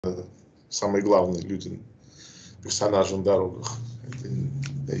самые главные люди, персонажи на дорогах.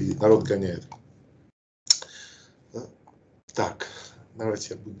 И народ гоняет. Так,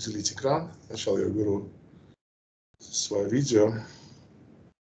 давайте я буду делить экран. Сначала я беру свое видео.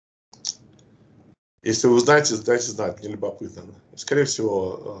 Если вы знаете, дайте знать, мне любопытно. Скорее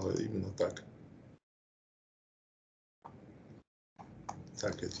всего, именно так.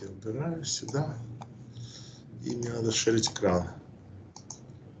 Так, это я убираю сюда. И мне надо шерить экран.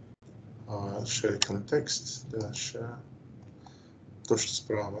 Share контекст, да, share. То, что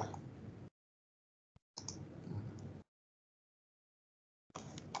справа.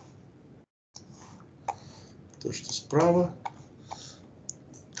 То, что справа.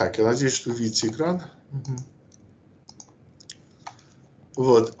 Так, я надеюсь, что вы видите экран.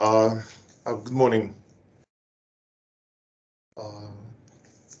 Вот, good morning.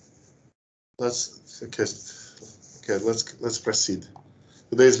 Let's proceed.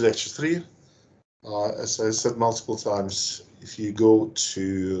 Today's lecture 3. As I said multiple times, if you go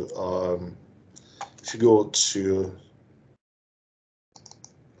to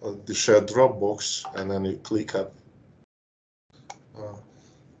the shared Dropbox and then you click at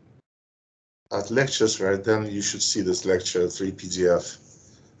lectures, right? Then you should see this lecture 3 PDF,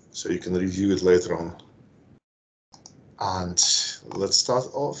 so you can review it later on. And let's start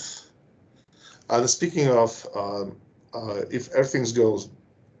off. Speaking of, if everything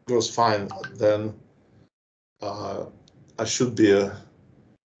goes fine, then I should be.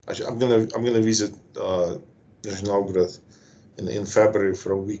 I'm gonna visit Nizhny Novgorod in February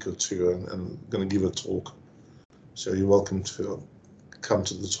for a week or two, and gonna give a talk. So you're welcome to come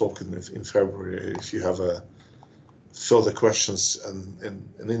to the talk in February if you have further questions and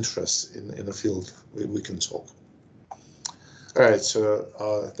interest in the field. We can talk. All right,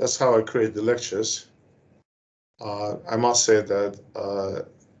 so that's how I create the lectures. I must say that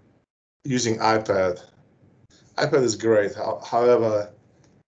using iPad is great. However,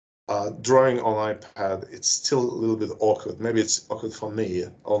 drawing on iPad, it's still a little bit awkward. Maybe it's awkward for me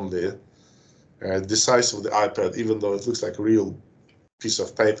only. The size of the iPad, even though it looks like a real piece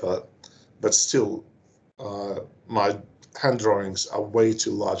of paper, but still my hand drawings are way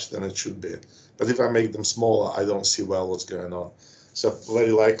too large than it should be. But if I make them smaller, I don't see well what's going on. So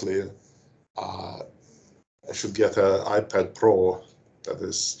very likely I should get an iPad Pro that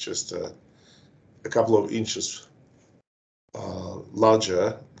is just a couple of inches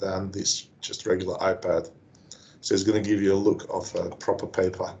larger than this just regular iPad. So it's going to give you a look of a proper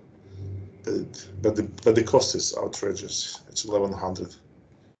paper. But the cost is outrageous. It's $1,100,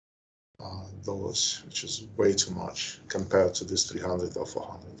 which is way too much compared to this 300 or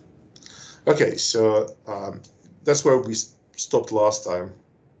 400. Okay, so that's where we stopped last time.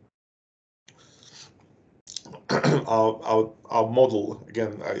 Our model,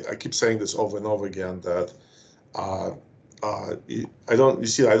 again, I keep saying this over and over again, that I don't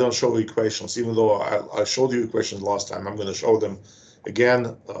show equations, even though I showed you equations last time. I'm going to show them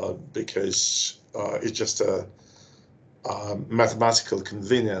again because it's just a mathematical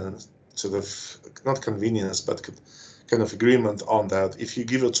convenience, not convenience, but kind of agreement on that. If you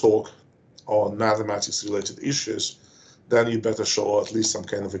give a talk on mathematics related issues, then you better show at least some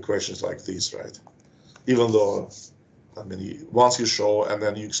kind of equations like these, right? Even though, I mean, once you show and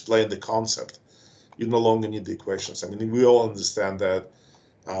then you explain the concept, you no longer need the equations. I mean, we all understand that,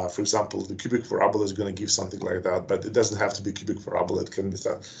 for example, the cubic parabola is going to give something like that, but it doesn't have to be cubic parabola. It can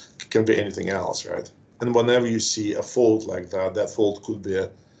be anything else, right? And whenever you see a fold like that, that fold could be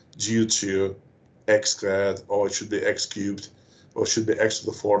due to x squared, or it should be x cubed, or it should be x to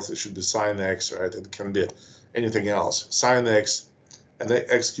the fourth, it should be sine x, right? It can be anything else. Sine x and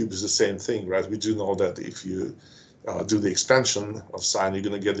x cubed is the same thing, right? We do know that if you do the expansion of sine, you're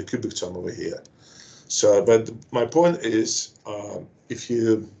going to get the cubic term over here. So, but my point is, if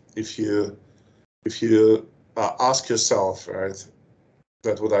you ask yourself, right,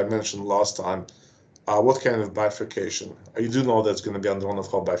 that what I mentioned last time, what kind of bifurcation? You do know that's going to be under one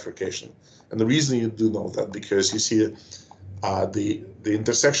of our bifurcation, and the reason you do know that because you see the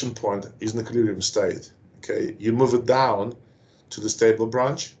intersection point is in equilibrium state. Okay, you move it down to the stable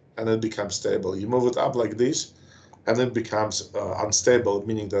branch, and it becomes stable. You move it up like this, and it becomes unstable,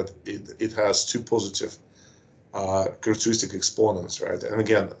 meaning that it has two positive characteristic exponents, right? And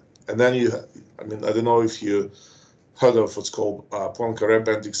again, and then I mean, I don't know if you heard of what's called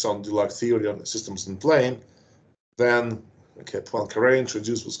Poincare-Bendixson-Dulac theory on systems in plane. Then, okay, Poincare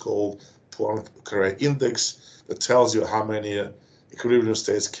introduced what's called Poincare index that tells you how many equilibrium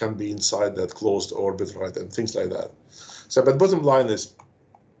states can be inside that closed orbit, right, and things like that. So, but bottom line is,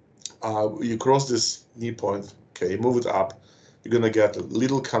 you cross this knee point, okay, you move it up, you're going to get a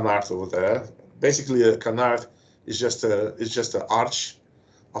little canard over there. Basically, a canard is just an arch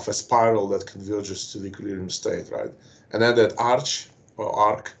of a spiral that converges to the equilibrium state, right? And then that arch or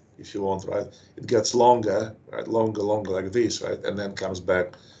arc, if you want, right, it gets longer, right, longer like this, right, and then comes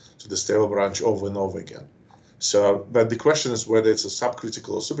back to the stable branch over and over again. So, but the question is whether it's a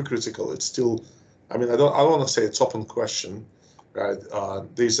subcritical or supercritical. It's still, I mean, I don't want to say it's open question, right?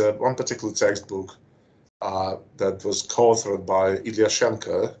 There's one particular textbook that was co-authored by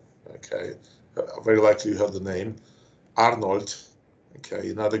Ilyashenko, okay, very likely you heard the name, Arnold, okay,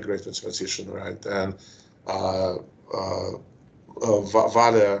 another great mathematician, right, and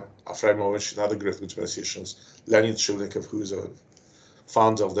Valer Afremovich, another great mathematician, Leonid Shivnikov, who is a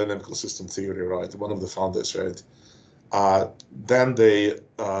founder of dynamical system theory, right, one of the founders, right. Then they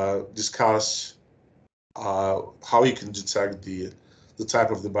discuss how you can detect the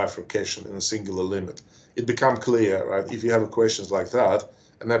type of the bifurcation in a singular limit. It becomes clear, right, if you have equations like that,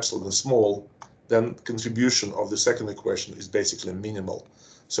 and epsilon is small, then contribution of the second equation is basically minimal.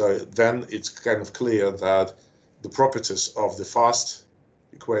 So then it's kind of clear that the properties of the first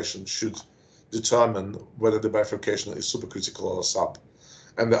equation should determine whether the bifurcation is supercritical or sub.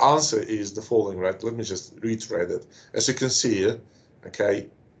 And the answer is the following, right? Let me just reiterate it. As you can see, okay,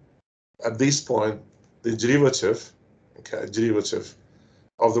 at this point, the derivative, okay, derivative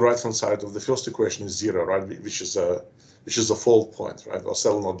of the right-hand side of the first equation is 0, right? Which is a fault point, right? Or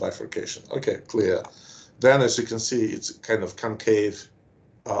Selenoid bifurcation. Okay, clear. Then, as you can see, it's kind of concave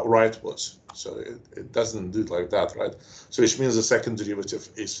rightwards. So it doesn't do it like that, right? So which means the second derivative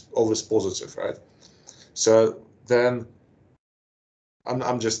is always positive, right? So then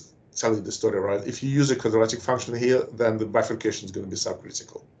I'm just telling the story, right? If you use a quadratic function here, then the bifurcation is going to be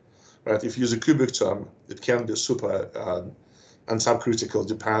subcritical, right? If you use a cubic term, it can be super and subcritical,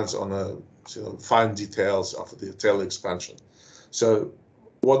 depends on fine details of the Taylor expansion. So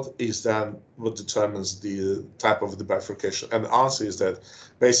what determines the type of the bifurcation? And the answer is that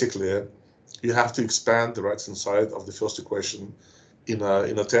basically you have to expand the right-hand side of the first equation in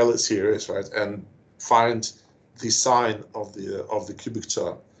a Taylor series, right, and find the sign of the cubic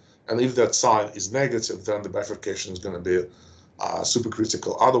term. And if that sign is negative, then the bifurcation is going to be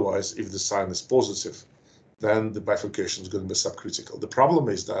supercritical. Otherwise, if the sign is positive, then the bifurcation is going to be subcritical. The problem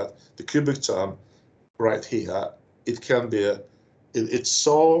is that the cubic term right here, it can be, it's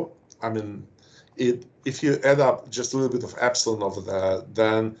so, I mean, if you add up just a little bit of epsilon over there,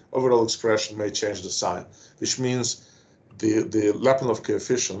 then overall expression may change the sign, which means the Lyapunov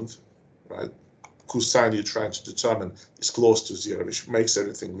coefficient, right, whose sign you're trying to determine is close to 0, which makes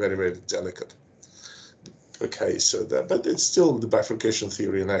everything very, very delicate. Okay, so but it's still the bifurcation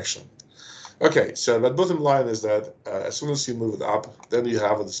theory in action. Okay, so the bottom line is that as soon as you move it up, then you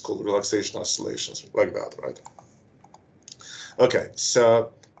have what's called relaxation oscillations, like that, right? Okay,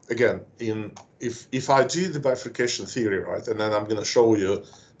 so again, if I do the bifurcation theory, right, and then I'm going to show you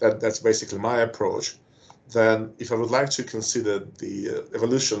that that's basically my approach, then if I would like to consider the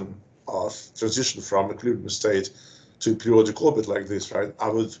evolution of transition from equilibrium state to periodic orbit like this, right, I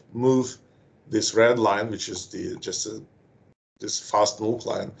would move this red line, which is this fast null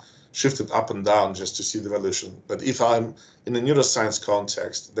line, shift it up and down just to see the evolution. But if I'm in a neuroscience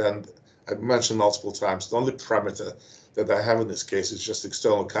context, then I mentioned multiple times, the only parameter that I have in this case is just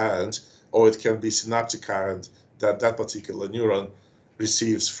external current, or it can be synaptic current that particular neuron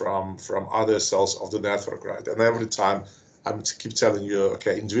receives from other cells of the network, right? And every time I'm keep telling you,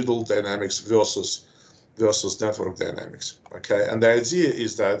 okay, individual dynamics versus network dynamics, okay? And the idea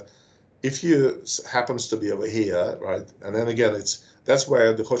is that if you happens to be over here, right, and then again, that's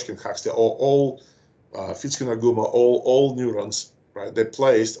where the Hodgkin-Huxley or all Fitzhugh-Nagumo, all neurons, right, they're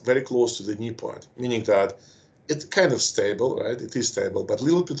placed very close to the knee point, meaning that it's kind of stable, right? It is stable, but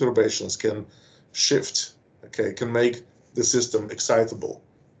little perturbations can shift, okay, can make the system excitable.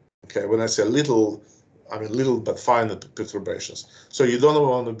 Okay, when I say little, I mean little but fine perturbations. So you don't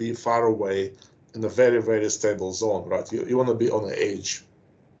want to be far away in a very, very stable zone, right? You want to be on the edge,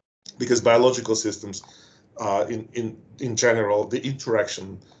 because biological systems, in general, the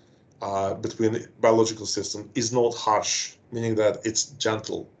interaction between the biological system is not harsh, meaning that it's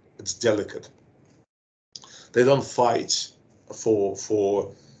gentle, it's delicate. They don't fight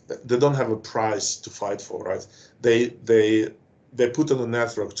they don't have a price to fight for, right? They put on a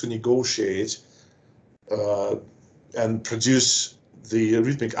network to negotiate and produce the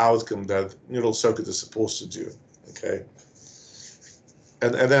rhythmic outcome that neural circuit is supposed to do, okay?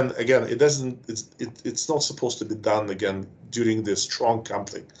 And then again, it's not supposed to be done again during the strong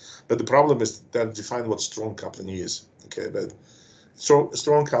coupling. But the problem is that define what strong coupling is, okay? But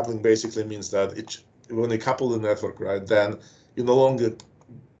strong coupling basically means that when you couple the network, right, then you no longer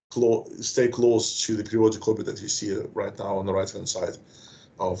stay close to the periodic orbit that you see right now on the right-hand side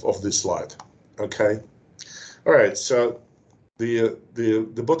of this slide. Okay. All right. So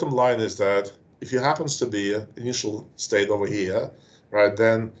the bottom line is that if you happens to be an initial state over here, right,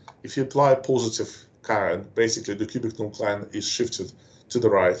 then if you apply a positive current, basically the cubic nucline is shifted to the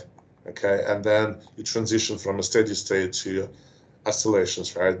right, okay, and then you transition from a steady state to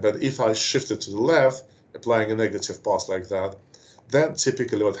oscillations, right? But if I shift it to the left, applying a negative pulse like that, then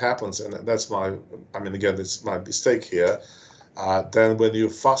typically what happens, and that's my, I mean, again, it's my mistake here, then when you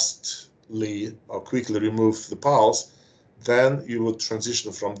fastly or quickly remove the pulse, then you would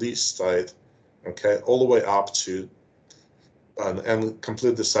transition from this state, okay, all the way up to, and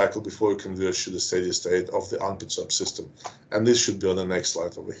complete the cycle before you converge to the steady state of the unperturbed system. And this should be on the next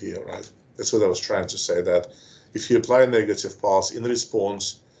slide over here, right? That's what I was trying to say, that if you apply a negative pulse in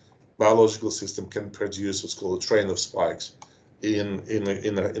response, biological system can produce what's called a train of spikes. In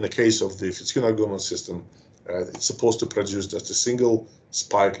a case of the Fitzhugh-Gomez system, it's supposed to produce just a single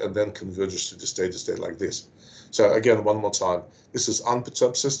spike and then converges to the steady state like this. So again, one more time, this is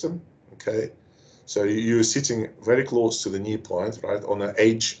unperturbed system, okay? So you're sitting very close to the knee point, right, on the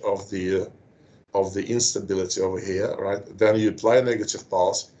edge of the instability over here, right? Then you apply a negative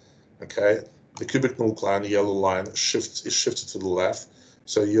pulse, okay? The cubic nucline, yellow line, is shifted to the left.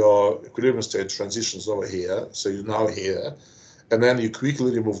 So your equilibrium state transitions over here. So you're now here. And then you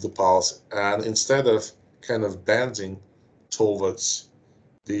quickly remove the pulse. And instead of kind of bending towards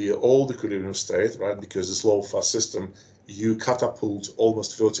the old equilibrium state, right, because it's low fast system, you catapult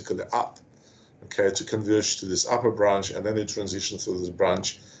almost vertically up, okay, to converge to this upper branch, and then you transition through this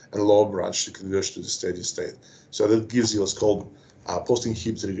branch and lower branch to converge to the steady state. So that gives you what's called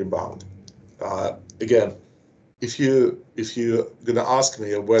post-inhibitory rebound. Again, if you're gonna ask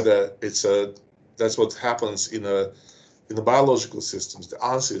me whether that's what happens in the biological systems, the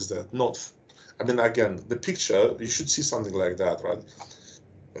answer is that not. I mean, again, the picture, you should see something like that, right?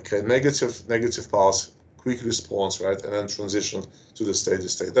 Okay, negative pulse, quick response, right, and then transition to the steady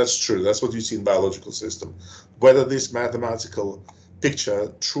state. That's true. That's what you see in biological system. Whether this mathematical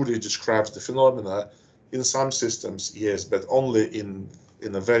picture truly describes the phenomena, in some systems, yes, but only in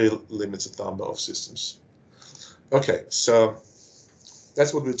a very limited number of systems. Okay, so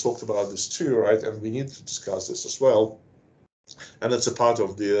that's what we talked about this too, right? And we need to discuss this as well. And it's a part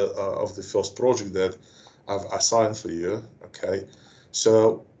of the first project that I've assigned for you. Okay,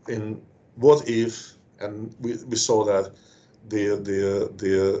 so in what if, and we saw that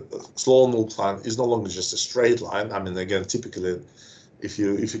the slow nucline is no longer just a straight line. I mean, again, typically, if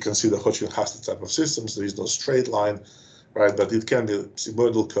you consider Hodgkin-Huxley type of systems, there is no straight line, right? But it can be a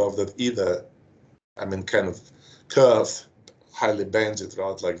sigmoidal curve that either, I mean, kind of curve, highly banded,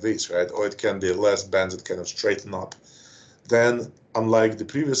 right, like this, right? Or it can be less banded, kind of straighten up. Then, unlike the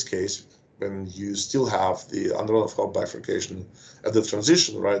previous case, when you still have the Andronov-Hopf bifurcation at the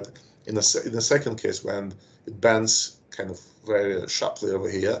transition, right? In the second case, when it bends kind of very sharply over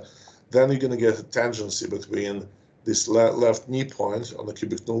here, then you're going to get a tangency between this left knee point on the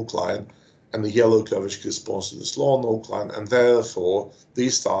cubic nucline and the yellow curve which corresponds to the slow nucline, and therefore,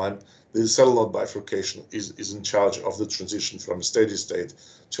 this time, the cellular bifurcation is in charge of the transition from a steady state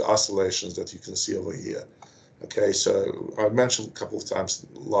to oscillations that you can see over here. Okay, so I mentioned a couple of times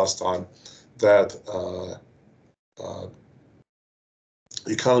last time that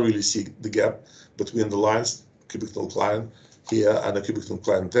you can't really see the gap between the lines, cubic nucline here and the cubic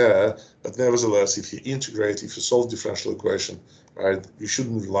nucline there, but nevertheless, if you integrate, if you solve differential equation, right, you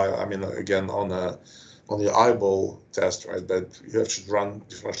shouldn't rely, I mean, again, on your eyeball test, right, but you have to run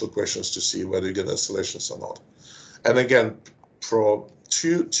differential equations to see whether you get oscillations or not. And again, for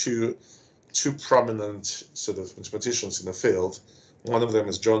two prominent sort of mathematicians in the field, one of them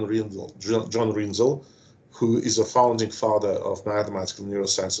is John Rinzel, who is a founding father of mathematical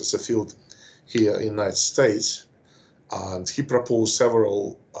neuroscience as a field here in the United States. And he proposed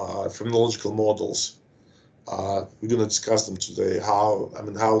several phenomenological models. We're going to discuss them today, how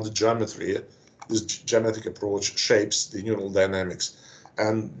the geometry, this geometric approach shapes the neural dynamics.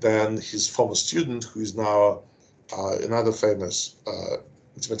 And then his former student, who is now another famous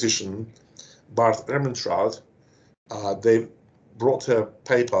mathematician, Bart Ermentrout, they brought a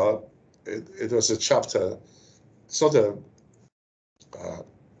paper. It was a chapter. It's not a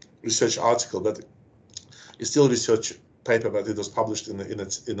research article, but it's still a research paper. But it was published in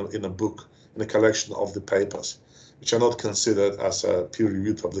a book, in a collection of the papers, which are not considered as a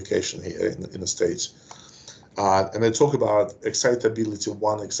peer-reviewed publication here in the States. And they talk about excitability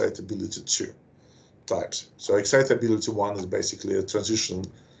 1, excitability 2 types. So excitability 1 is basically a transition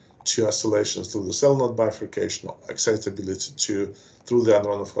to oscillations through the cell node bifurcation, excitability through the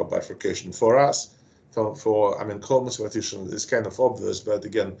Andronov bifurcation. For us, Cold mathematicians, it's kind of obvious, but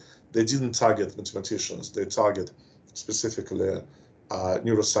again, they didn't target mathematicians. They target specifically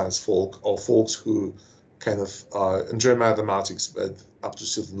neuroscience folk, or folks who kind of enjoy mathematics, but up to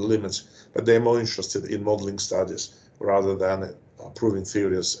certain limits, but they're more interested in modeling studies rather than proving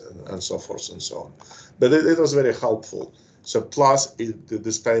theories and so forth and so on. But it was very helpful. So plus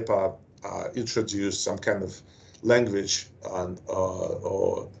this paper introduced some kind of language and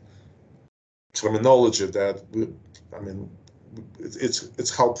or terminology that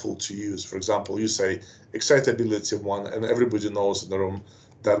it's helpful to use. For example, you say excitability 1, and everybody knows in the room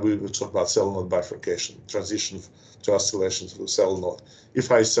that we will talk about cell node bifurcation, transition to oscillation through cell node.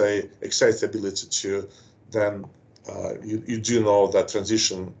 If I say excitability 2, then you do know that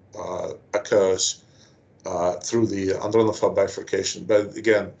transition occurs through the Andronov bifurcation. But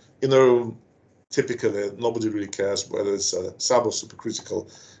again, in the room, typically nobody really cares whether it's sub or supercritical,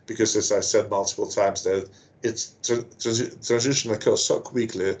 because as I said multiple times, that it's transition occurs so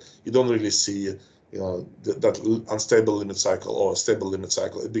quickly, you don't really see that unstable limit cycle or stable limit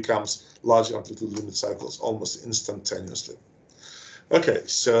cycle. It becomes large amplitude limit cycles almost instantaneously. Okay,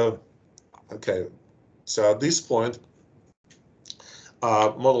 so at this point,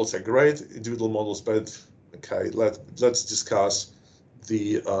 models are great, individual models, but okay, let's discuss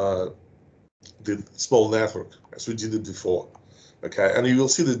the small network as we did it before. Okay, and you will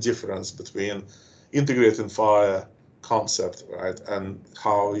see the difference between integrating via concept, right, and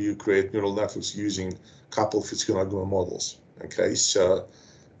how you create neural networks using coupled Fitzhugh-Nagumo models. Okay, so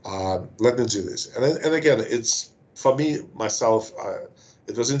let me do this. And again, it's for me myself.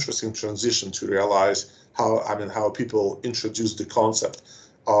 It was interesting transition to realize how people introduce the concept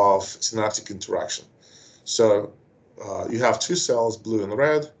of synaptic interaction. So you have two cells, blue and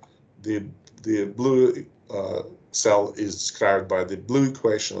red. The blue cell is described by the blue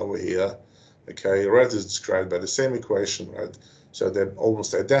equation over here. Okay, red is described by the same equation, right? So they're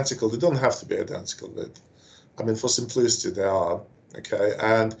almost identical. They don't have to be identical, but for simplicity they are. Okay,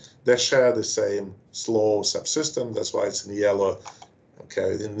 and they share the same slow subsystem. That's why it's in yellow.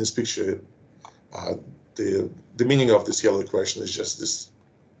 Okay, in this picture, the meaning of this yellow equation is just this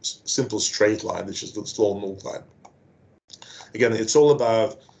simple straight line, which is the slow null line. Again, it's all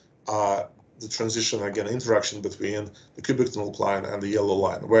about the transition, again, interaction between the cubic null line and the yellow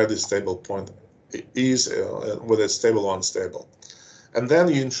line, where the stable point is, whether it's stable or unstable. And then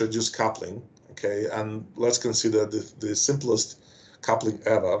you introduce coupling, okay, and let's consider the simplest coupling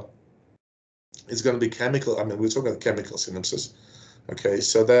ever. It's going to be chemical, we're talking about chemical synapses, okay,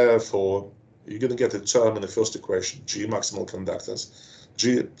 so therefore, you're going to get a term in the first equation, G, maximal conductance,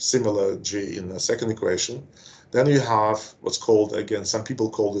 G, similar G in the second equation. Then you have what's called, again, some people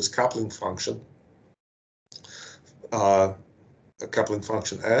call this coupling function, a coupling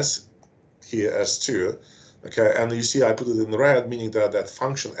function S, here S2, okay, and you see I put it in red, meaning that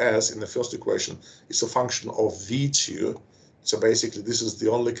function S in the first equation is a function of V2, so basically this is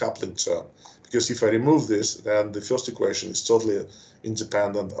the only coupling term, because if I remove this, then the first equation is totally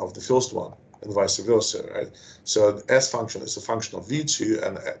independent of the first one, and vice versa, right? So the S function is a function of V2,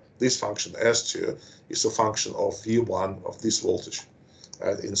 and this function S2 is a function of V1 of this voltage,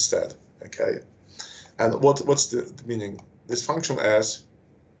 right, instead, okay? And what's the meaning? This function S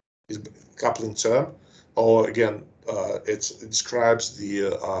is coupling term, or again, it describes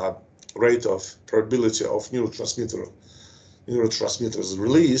the rate of probability of neurotransmitter's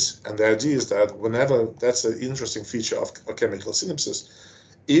release, and the idea is that whenever, that's an interesting feature of chemical synapses,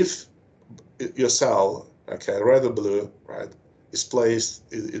 if your cell, okay, red or blue, right, is placed,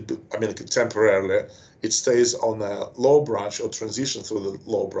 temporarily, it stays on a low branch or transition through the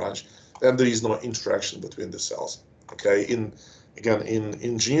low branch, then there is no interaction between the cells. Okay, in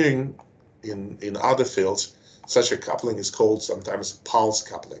engineering, in other fields, such a coupling is called sometimes pulse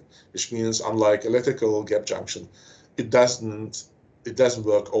coupling, which means unlike electrical gap junction, it doesn't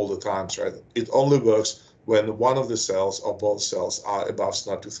work all the times, right? It only works when one of the cells or both cells are above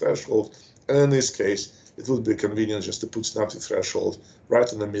synaptic threshold. And in this case, it would be convenient just to put synaptic threshold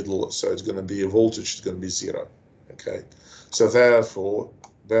right in the middle, so it's going to be a voltage, it's going to be 0. Okay, so therefore,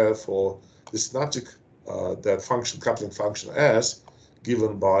 the synaptic that function, coupling function S,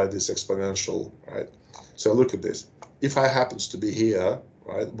 given by this exponential, right? So look at this. If I happens to be here,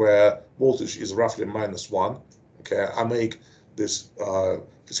 right, where voltage is roughly -1, okay, I make this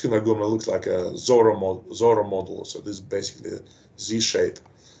it's going to look like a Zora model. So this is basically a Z shape.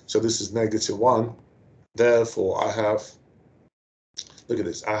 So this is -1. Therefore, I have, look at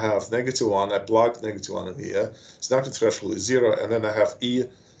this, I have -1, I plug -1 in here, synaptic threshold is 0, and then I have E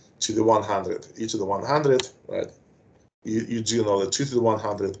to the 100, e to the 100, right? You do know that 2 to the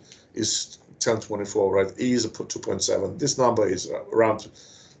 100 is 1024, right? E is a 2.7. This number is around,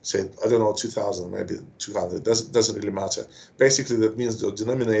 say, I don't know, 2000, maybe 200. Doesn't really matter. Basically, that means the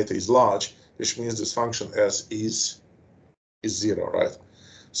denominator is large, which means this function s is 0, right?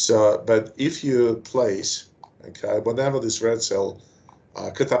 So, but if you place, okay, whenever this red cell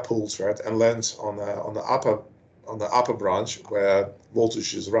catapults, right, and lands on the upper branch where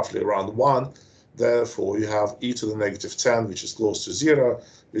voltage is roughly around 1, therefore you have e to the negative 10, which is close to 0,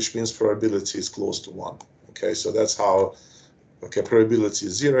 which means probability is close to 1. Okay, so that's how, okay, probability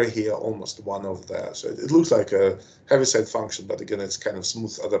is 0 here, almost 1 over there. So it looks like a Heaviside function, but again, it's kind of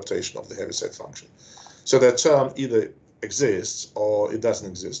smooth adaptation of the Heaviside function. So that term either exists or it doesn't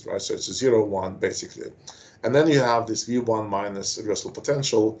exist, right? So it's a 0, 1, basically. And then you have this V1 minus reversal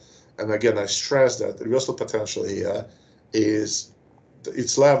potential. And again, I stress that the reversal potential here is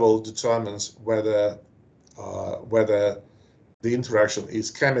its level determines whether the interaction is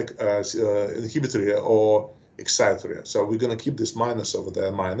inhibitory or excitatory. So we're going to keep this minus over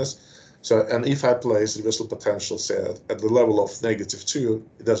there, minus. So, and if I place reversal potential, say at the level of -2,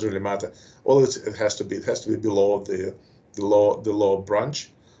 it doesn't really matter. All it has to be below the lower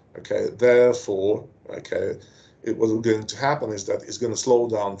branch. Okay, therefore, okay, what's going to happen is that it's going to slow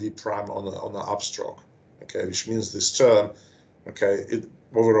down V prime on the upstroke. Okay, which means this term, okay, it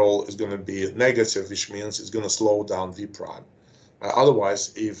overall is going to be negative, which means it's going to slow down V prime.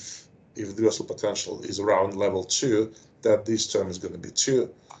 Otherwise, if the reversal potential is around level 2, that this term is going to be 2,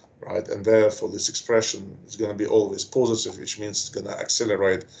 right? And therefore, this expression is going to be always positive, which means it's going to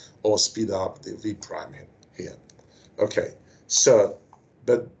accelerate or speed up the V prime here. Okay, so,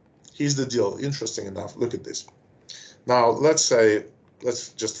 but here's the deal. Interesting enough, look at this. Now, let's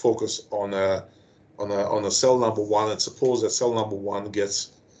just focus on a cell number 1, and suppose that cell number 1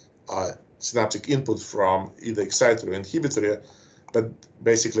 gets synaptic input from either excitatory or inhibitory, but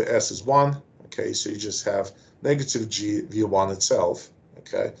basically S is 1, okay, so you just have negative G V1 itself,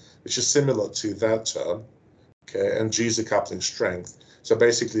 okay, which is similar to that term, okay, and G is the coupling strength. So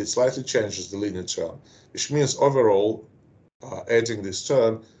basically it slightly changes the linear term, which means overall adding this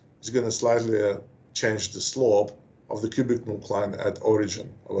term is going to slightly change the slope of the cubic nucline at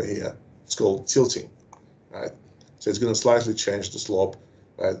origin over here. It's called tilting, right? So it's going to slightly change the slope.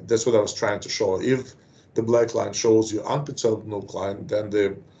 Right? That's what I was trying to show. If the black line shows you unperturbed nucline, then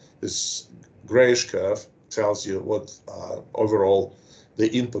this grayish curve tells you what overall the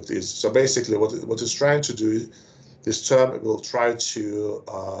input is. So basically what it's trying to do, this term will try to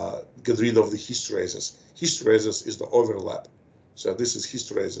get rid of the hysteresis. Hysteresis is the overlap. So this is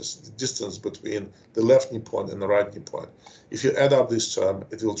hysteresis, the distance between the left knee point and the right knee point. If you add up this term,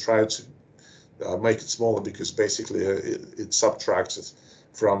 it will try to make it smaller, because basically it subtracts it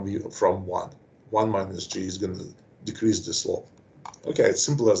from 1. 1 minus G is going to decrease the slope. Okay, it's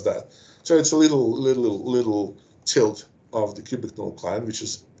simple as that. So it's a little tilt of the cubic nucline, which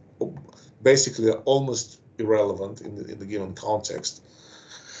is basically almost irrelevant in the given context.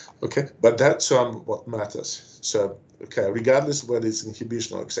 Okay, but that term what matters. So okay, regardless whether it's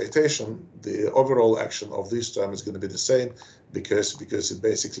inhibition or excitation, the overall action of this term is going to be the same, because it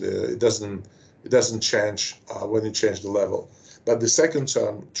basically it doesn't change when you change the level. But the second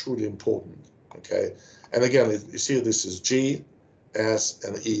term truly important. Okay, and again, you see this is G, S,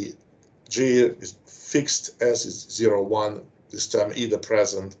 and E. G is fixed, S is 0, 1. This term either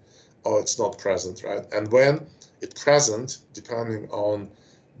present or it's not present, right? And when it's present, depending on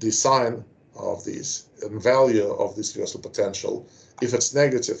the sign of this and value of this reversal potential, if it's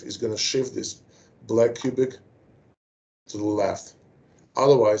negative, it's going to shift this black cubic to the left.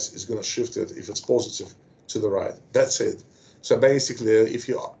 Otherwise, it's going to shift it, if it's positive, to the right. That's it. So basically, if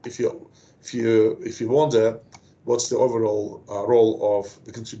you wonder what's the overall role of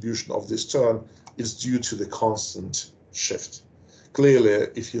the contribution of this term, is due to the constant shift. Clearly,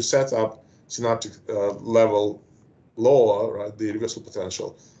 if you set up synaptic level lower, right, the reversal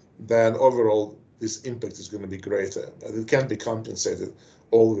potential, then overall this impact is going to be greater. And it can be compensated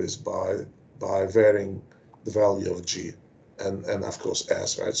always by varying the value of G and of course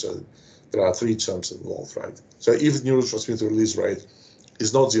S, right? So there are 3 terms involved, right? So if neurotransmitter release rate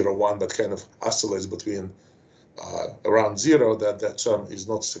is not 0, 1, but kind of oscillates between around 0, that term is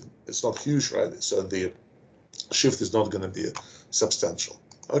it's not huge, right? So the shift is not going to be substantial.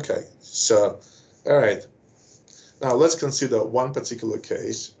 Okay, so all right. Now let's consider one particular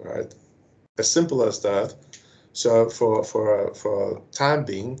case, right? As simple as that. So for time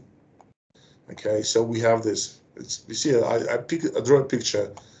being, okay. So we have this. You see, I draw a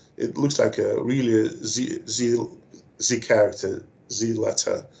picture. It looks like a really Z character, Z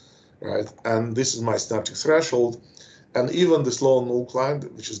letter, right? And this is my synaptic threshold. And even this low null line,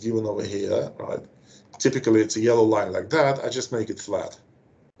 which is given over here, right? Typically, it's a yellow line like that. I just make it flat,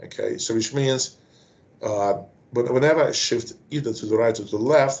 okay? So which means but whenever I shift either to the right or to the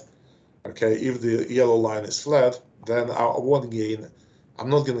left, okay, if the yellow line is flat, then I won't gain, I'm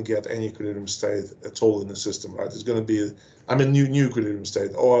not going to get any equilibrium state at all in the system, right? It's going to be, I'm in new equilibrium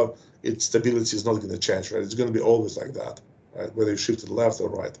state, or its stability is not going to change, right? It's going to be always like that, right? Whether you shift to the left or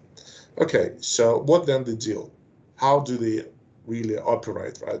right. Okay, so what then the deal? How do they really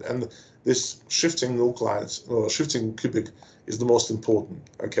operate, right? And this shifting null lines, or shifting cubic, is the most important.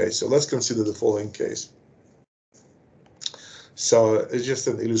 Okay, so let's consider the following case. So it's just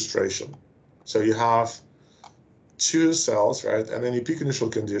an illustration. So you have two cells, right? And then you pick initial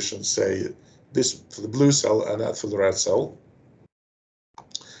conditions, say this for the blue cell and that for the red cell.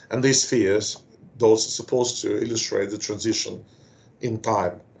 And these spheres, those are supposed to illustrate the transition in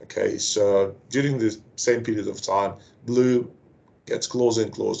time. Okay, so during the same period of time, blue gets closer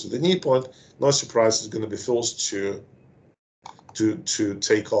and closer to the knee point. No surprise, it's going to be forced to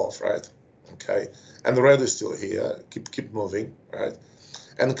take off, right? Okay, and the red is still here. Keep moving, right?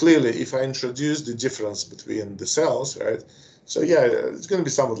 And clearly, if I introduce the difference between the cells, right? So yeah, it's going to be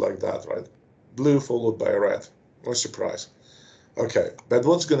somewhat like that, right? Blue followed by red. No surprise. Okay, but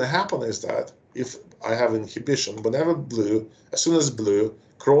what's going to happen is that if I have inhibition, whenever blue, as soon as blue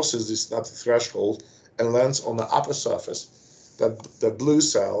crosses this synaptic threshold and lands on the upper surface, that the blue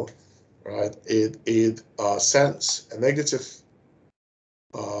cell, right, it sends a negative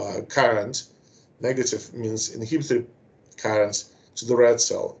current. Negative means inhibitory currents to the red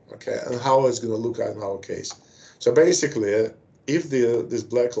cell. Okay, and how it's going to look like in our case. So basically, if this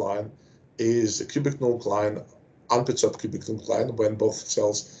black line is a cubic null line, unperturbed cubic null line, when both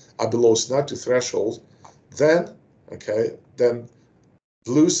cells are below synaptic threshold, then then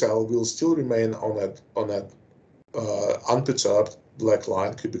blue cell will still remain on that unperturbed black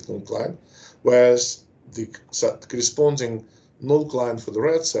line, cubic null line, whereas the corresponding null line for the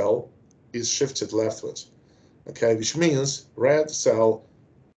red cell is shifted leftwards. Okay, which means red cell,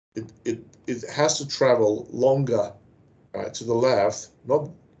 it has to travel longer, right, to the left, not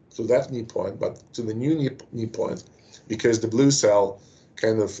to that knee point, but to the new knee point, because the blue cell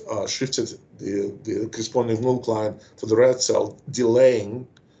kind of shifted the corresponding null line for the red cell, delaying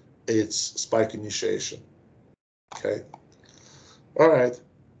its spike initiation. Okay. All right.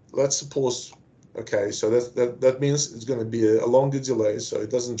 Let's suppose. Okay, so that means it's going to be a longer delay, so it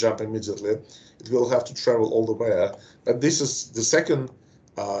doesn't jump immediately. It will have to travel all the way. But this is the second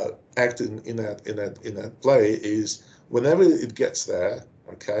act in that play is whenever it gets there,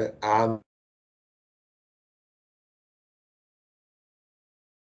 okay, and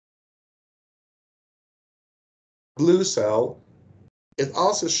blue cell, it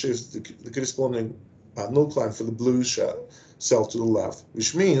also shifts the corresponding null line for the blue cell to the left,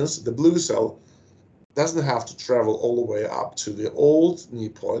 which means the blue cell doesn't have to travel all the way up to the old knee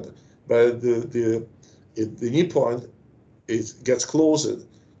point, but the knee point, it gets closer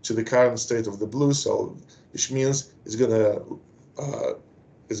to the current state of the blue cell, which means it's gonna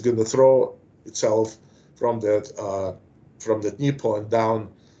throw itself from that knee point down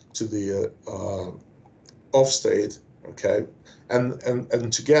to the off state, okay, and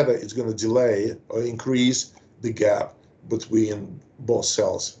together it's going to delay or increase the gap between both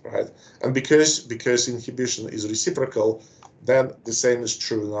cells, right? And because inhibition is reciprocal, then the same is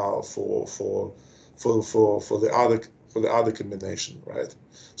true now for the other combination, right?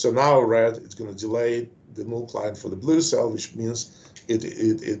 So now red is going to delay the null line for the blue cell, which means it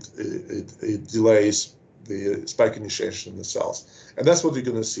delays the spike initiation in the cells, and that's what you're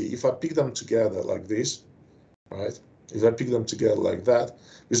going to see if I pick them together like this, right? If I pick them together like that,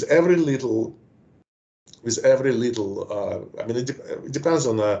 with every little I mean, it depends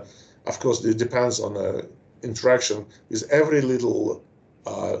on of course, it depends on the interaction. With every little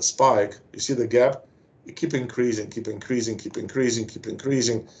spike, you see the gap, you keep increasing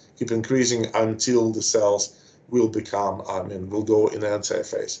until the cells will become, will go in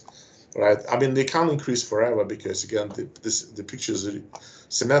anti-phase, right? I mean, they can't increase forever because again, the picture is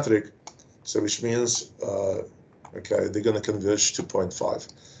symmetric, so which means okay, they're going to converge to 0.5.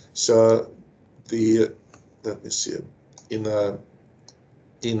 So let me see,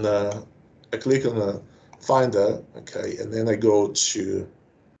 I click on the finder, okay, and then I go to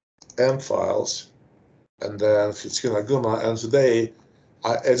M files, and then Fitskina and today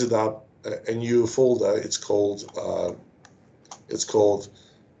I added up a new folder. It's called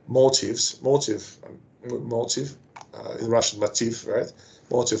motifs, motif, in Russian motif, right?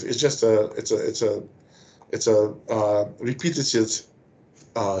 Motif is just it's a repetitive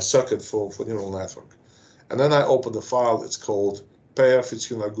circuit for neural network. And then I open the file. It's called pair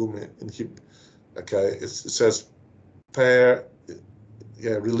Fujinagumi inhib. Okay, it says pair,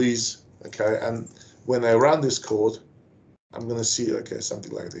 yeah, release. Okay, and when I run this code, I'm going to see, okay,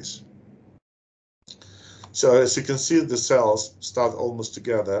 something like this. So as you can see, the cells start almost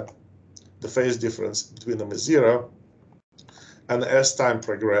together. The phase difference between them is 0. And as time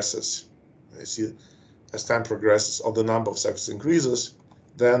progresses, you see, as time progresses, or the number of cycles increases,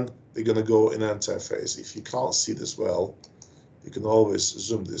 then they're going to go in antiphase. If you can't see this well, you can always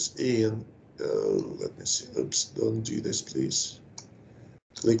zoom this in. Let me see. Oops, don't do this, please.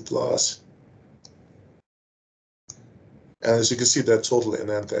 Click plus. And as you can see, they're totally in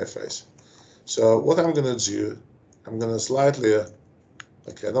antiphase. So what I'm going to do, I'm going to slightly,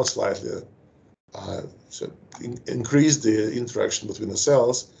 okay, not slightly, so increase the interaction between the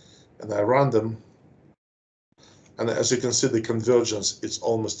cells, and I run them. And as you can see, the convergence, it's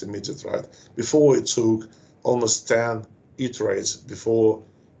almost immediate, right? Before it took almost 10 iterates before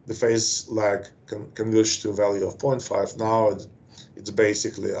the phase lag converged to a value of 0.5. Now it's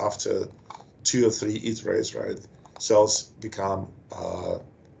basically after 2 or 3 iterates, right? Cells become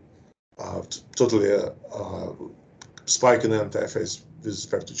totally spike in antiphase with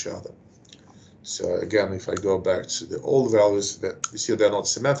respect to each other. So again, if I go back to the old values, that you see they're not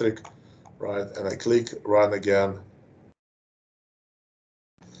symmetric, right? And I click run again,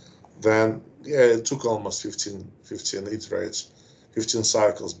 then yeah, it took almost 15 iterates, 15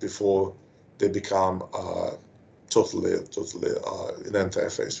 cycles before they become totally in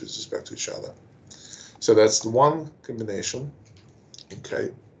antiphase with respect to each other. So that's the one combination.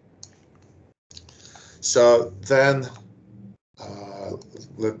 Okay. So then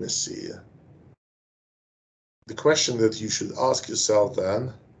let me see. The question that you should ask yourself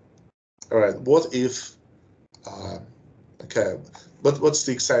then, all right, what if, okay, but what's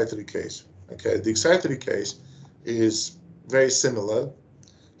the excitatory case? Okay, the excitatory case is very similar.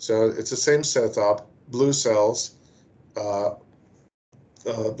 So it's the same setup. Blue cells,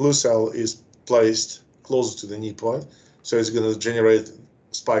 blue cell is placed closer to the knee point, so it's going to generate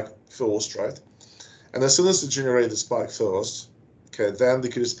spike first, right? And as soon as it generates the spike first, okay, then the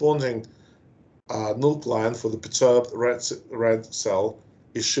corresponding null line for the perturbed red cell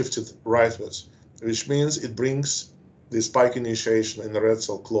is shifted rightwards, which means it brings the spike initiation in the red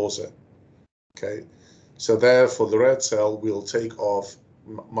cell closer. Okay, so therefore the red cell will take off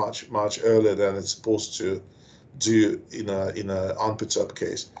much earlier than it's supposed to do in a unperturbed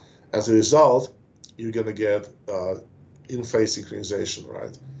case. As a result, you're going to get in-phase synchronization,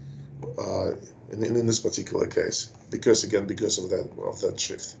 right? In this particular case, because of that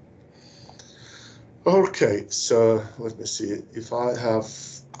shift. Okay, so let me see if I have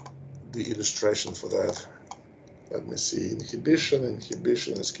the illustration for that. Let me see, inhibition,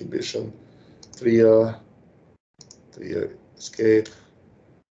 tria, escape.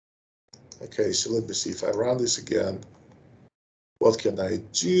 Okay, so let me see if I run this again. What can I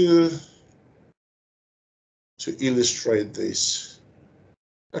do to illustrate this?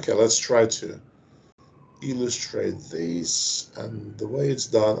 Okay, let's try to illustrate this, and the way it's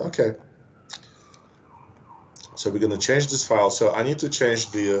done. Okay, so we're going to change this file. So I need to change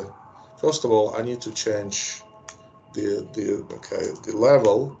the, first of all, I need to change the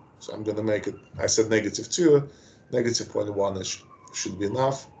level. So I'm going to make it, I said -2, -0.1 should be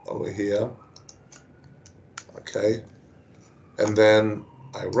enough over here. Okay, and then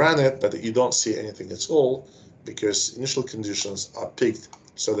I ran it, but you don't see anything at all because initial conditions are picked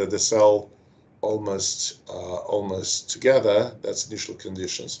so that the cell almost together. That's initial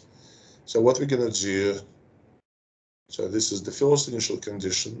conditions. So what we're going to do, so this is the first initial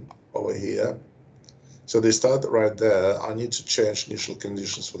condition over here. So they start right there. I need to change initial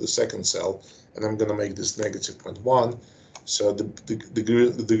conditions for the second cell, and I'm going to make this -0.1. So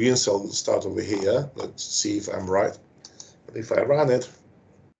the green cell will start over here. Let's see if I'm right. But if I run it,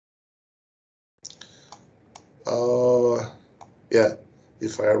 yeah,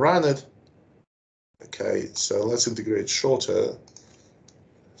 if I run it, okay, so let's integrate shorter.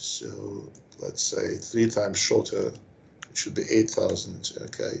 So let's say 3 times shorter, it should be 8,000,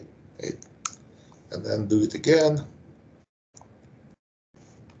 okay, 8. And then do it again.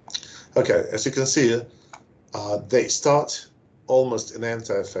 Okay, as you can see, they start almost in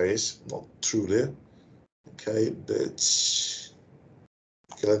antiphase, not truly. Okay, but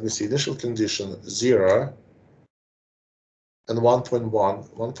okay, let me see. Initial condition 0 and 1.1.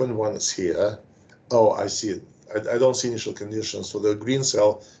 1.1 is here. Oh, I see it. I don't see initial conditions for the green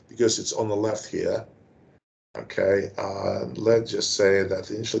cell because it's on the left here. Okay, let's just say that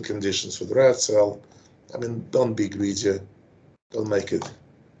the initial conditions for the red cell, I mean, don't be greedy. Don't make it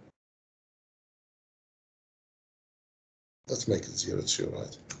Let's make it 0, 2,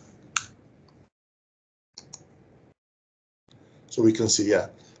 right? So we can see, yeah,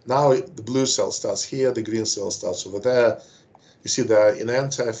 now the blue cell starts here, the green cell starts over there. You see they're in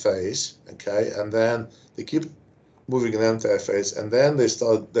anti-phase, okay, and then they keep moving in anti-phase, and then they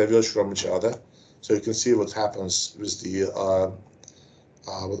start diverge from each other. So you can see what happens with the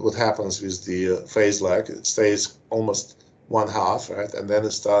phase lag. It stays almost 1/2, right, and then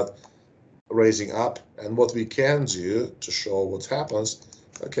it starts raising up. And what we can do to show what happens,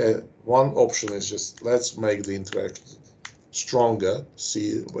 okay, one option is just let's make the interaction stronger,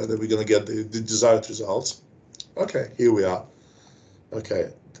 see whether we're going to get the desired results. Okay, here we are.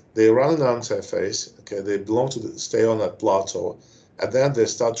 Okay, they run in anti-phase. Okay, they belong to stay on that plateau, and then they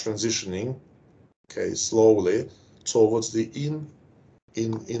start transitioning, okay, slowly towards the in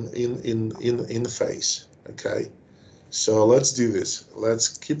phase. Okay, so let's do this. Let's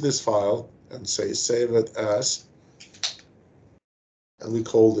keep this file and say save it as, and we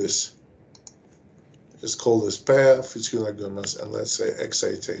call this, just call this pair Fitzhugh agreements, and let's say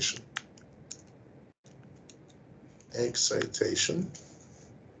excitation. Excitation.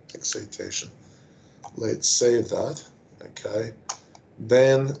 Let's save that. Okay.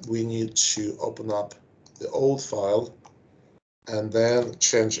 Then we need to open up the old file and then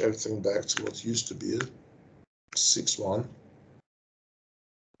change everything back to what used to be 6.1.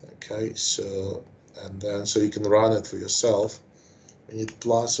 Okay, so and then so you can run it for yourself. We need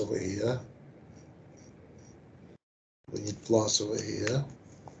plus over here.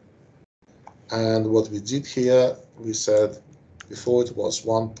 And what we did here, we said before it was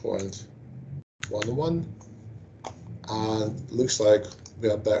 1.11, and looks like we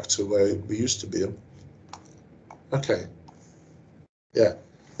are back to where we used to be. Okay, yeah,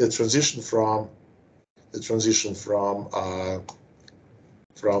 the transition from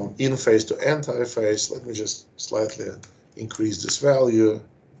in phase to anti-phase. Let me just slightly increase this value,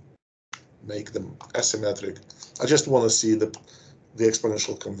 make them asymmetric. I just want to see the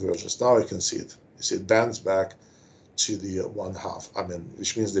exponential convergence. Now I can see it. You see it bends back to the 1/2. I mean,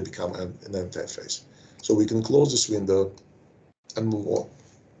 which means they become an anti-phase. So we can close this window and move on.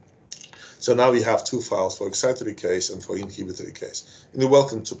 So now we have two files for excitatory case and for inhibitory case. And you're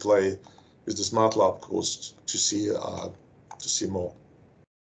welcome to play with the MATLAB course to see more.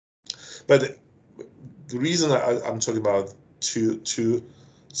 But the reason I'm talking about two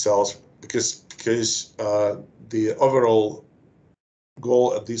cells because the overall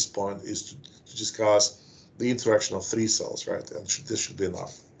goal at this point is to discuss the interaction of 3 cells, right? And this should be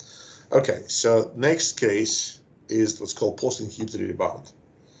enough. Okay, so next case is what's called post-inhibitory rebound.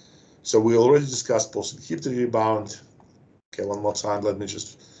 So we already discussed post-inhibitory rebound. Okay, one more time, let me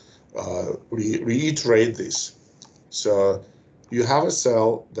just reiterate this. So you have a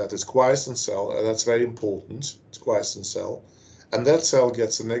cell that is quiescent cell, and that's very important. It's quiescent cell, and that cell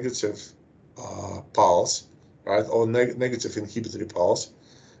gets a negative pulse, right, or negative inhibitory pulse,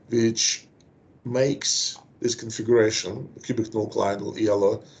 which makes this configuration, the cubic null line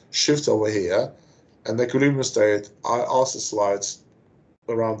yellow, shift over here, and the equilibrium state also slides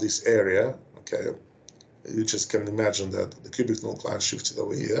around this area. Okay, you just can imagine that the cubic null line shifted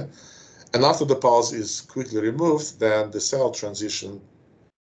over here. And after the pulse is quickly removed, then the cell transition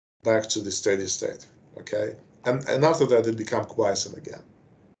back to the steady state, okay? And after that, it becomes quiescent again.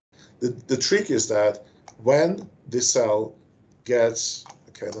 The trick is that when the cell gets,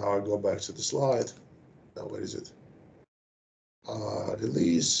 okay, now I go back to the slide. Now, where is it?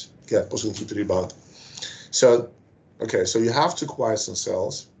 Release, yeah, post-inhibitory rebound. So, okay, so you have two quiescent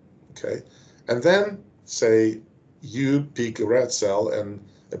cells, okay? And then, say, you pick a red cell and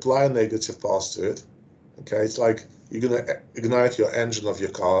apply a negative pulse to it. Okay, it's like you're gonna ignite your engine of your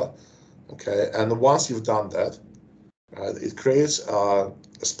car. Okay, and once you've done that, it creates a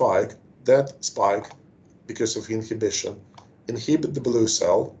spike. That spike, because of inhibition, inhibit the blue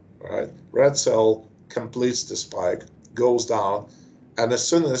cell. Right, red cell completes the spike, goes down, and as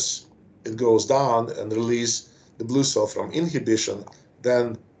soon as it goes down and release the blue cell from inhibition,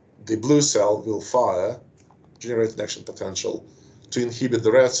 then the blue cell will fire, generate an action potential to inhibit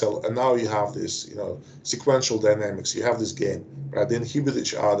the red cell, and now you have this, sequential dynamics. You have this game, right? They inhibit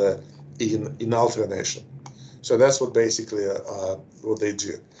each other in alternation. So that's what basically what they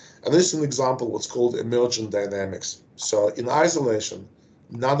do. And this is an example of what's called emergent dynamics. So in isolation,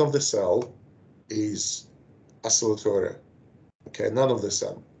 none of the cell is oscillatory. Okay, none of the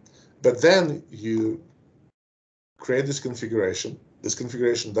cell. But then you create this configuration. This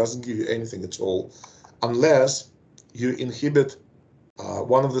configuration doesn't give you anything at all unless you inhibit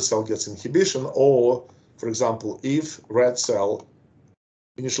one of the cell gets inhibition, or, for example, if red cell,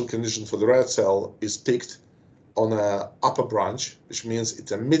 initial condition for the red cell is picked on a upper branch, which means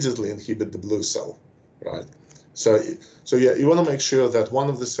it immediately inhibits the blue cell, right? So yeah, you want to make sure that one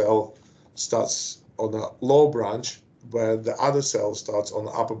of the cell starts on a low branch where the other cell starts on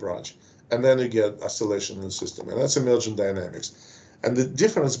the upper branch, and then you get oscillation in the system, and that's emergent dynamics. And the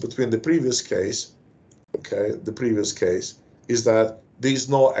difference between the previous case, okay, is that there is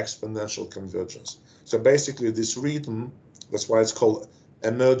no exponential convergence. So basically this rhythm, that's why it's called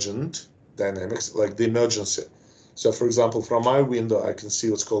emergent dynamics, like the emergency. So for example, from my window, I can see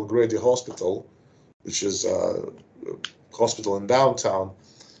what's called Grady Hospital, which is a hospital in downtown.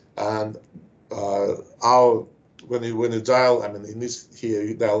 And when you dial, I mean, in this here,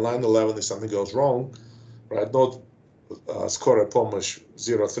 you dial 911 if something goes wrong, right? Not score a pomощ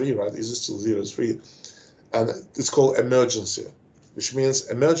 03, right? Is it still 03? And it's called emergency, which means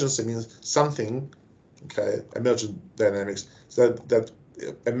emergency means something, okay, emergent dynamics, that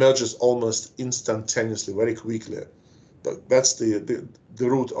emerges almost instantaneously, very quickly. But that's the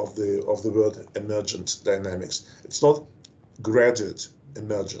root of the word emergent dynamics. It's not graded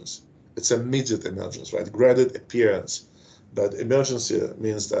emergence. It's immediate emergence, right? Graded appearance. But emergency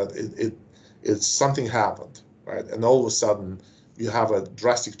means that it's something happened, right? And all of a sudden you have a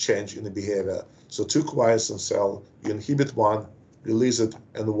drastic change in the behavior. So two quiescent cell, you inhibit one, release it,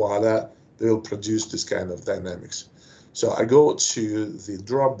 and voila, they will produce this kind of dynamics. So I go to the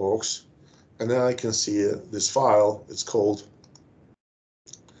Dropbox, and then I can see this file. It's called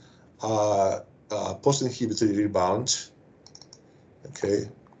post-inhibitory rebound. Okay.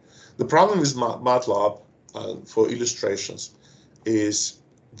 The problem with MATLAB for illustrations is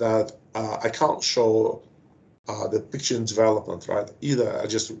that I can't show the picture in development, right? Either I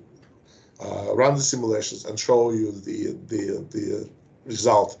just run the simulations and show you the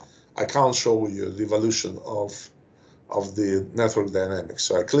result. I can't show you the evolution of the network dynamics.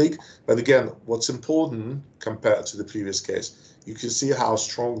 So I click, but again, what's important compared to the previous case, you can see how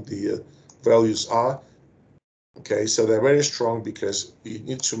strong the values are. Okay, so they're very strong because you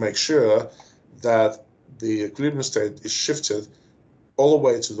need to make sure that the equilibrium state is shifted all the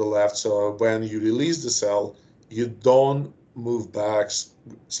way to the left. So when you release the cell, you don't move back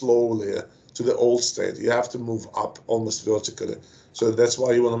slowly to the old state. You have to move up almost vertically. So that's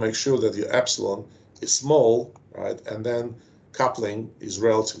why you want to make sure that your epsilon is small, right? And then coupling is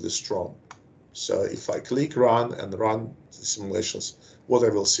relatively strong. So if I click run and run the simulations, what I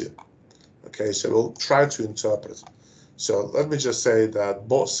will see. Okay, so we'll try to interpret. So let me just say that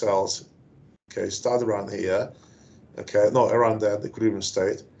both cells, okay, start around here, okay, no, around the equilibrium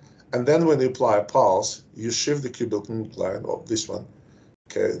state. And then when you apply a pulse, you shift the cubic nuclei of this one.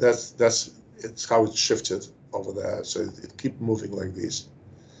 Okay, it's how it's shifted over there. So it keeps moving like this.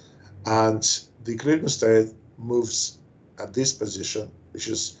 And the equilibrium state moves at this position, which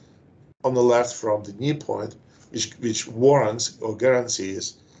is on the left from the knee point, which warrants or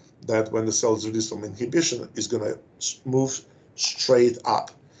guarantees that when the cell is released from inhibition, is going to move straight up.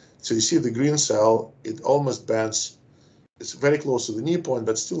 So you see the green cell, it almost bends, it's very close to the knee point,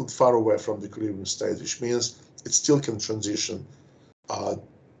 but still far away from the equilibrium state, which means it still can transition all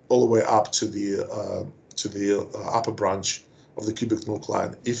the way up to the upper branch of the cubic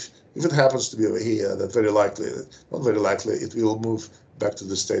nucleus. If it happens to be over here, that very likely, not very likely, it will move back to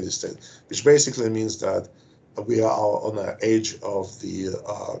the steady state, which basically means that we are on the edge of the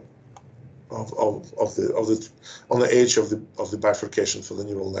on the edge of the bifurcation for the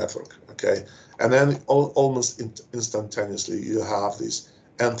neural network. Okay, and then almost instantaneously you have these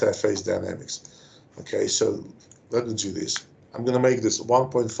anti-phase dynamics. Okay, so let me do this. I'm going to make this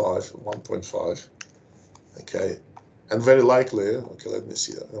 1.5. Okay, and very likely. Okay, let me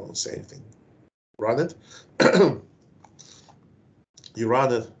see. I don't say anything. Run it. You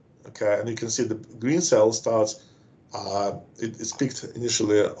run it. Okay, and you can see the green cell starts. It's picked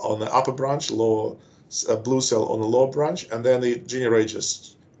initially on the upper branch, blue cell on the lower branch, and then it generates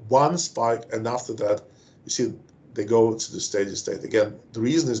just one spike, and after that, you see they go to the steady state. Again, the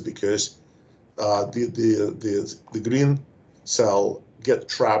reason is because the green cell get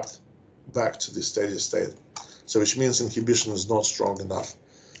trapped back to the steady state, so which means inhibition is not strong enough.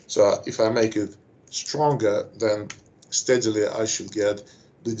 So if I make it stronger, then steadily I should get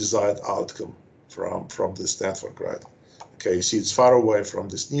the desired outcome from this network, right? Okay, you see it's far away from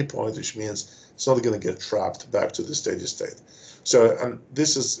this knee point, which means it's not going to get trapped back to the steady state. So, and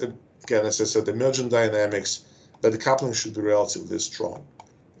this is, again, as I said, emergent dynamics, but the coupling should be relatively strong,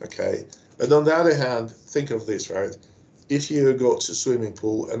 okay? But on the other hand, think of this, right? If you go to a swimming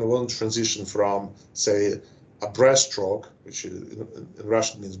pool and want to transition from, say, a breaststroke, which in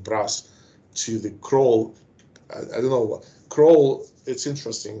Russian means bras, to the crawl, I don't know what, crawl, it's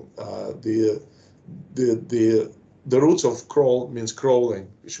interesting. the root of crawl means crawling,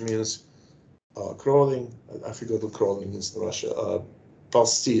 which means crawling. I forgot what crawling means in Russia.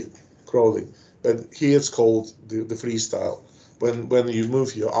 Ползти, crawling. But here it's called the freestyle, when you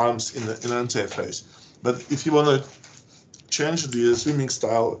move your arms in an anti-phase. But if you want to change the swimming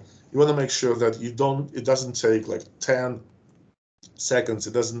style, you want to make sure that it doesn't take like 10 seconds,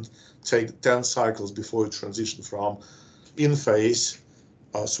 it doesn't take 10 cycles before you transition from in phase,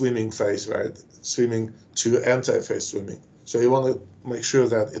 swimming phase, right? Swimming to anti-phase swimming. So you want to make sure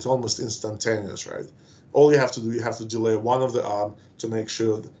that it's almost instantaneous, right? All you have to do, you have to delay one of the arm to make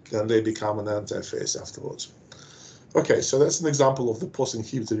sure then they become an anti-phase afterwards. Okay, so that's an example of the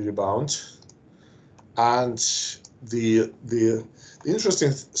post-inhibitory rebound. And the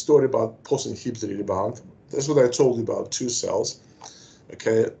interesting story about post-inhibitory rebound, that's what I told you about two cells,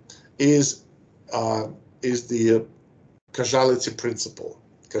 okay, is the causality principle.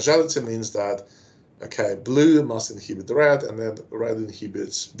 Causality means that, okay, blue must inhibit red, and then red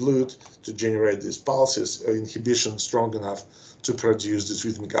inhibits blue to generate these pulses, inhibition strong enough to produce this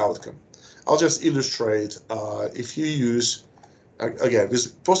rhythmic outcome. I'll just illustrate. If you use, again,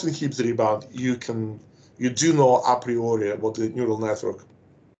 with post-inhibitory rebound, you do know a priori what the neural network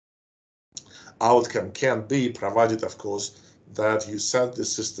outcome can be, provided, of course, that you set the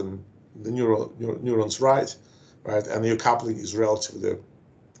system, the neurons right, and your coupling is relatively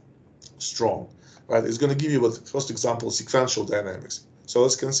strong, right? It's going to give you what first example, sequential dynamics. So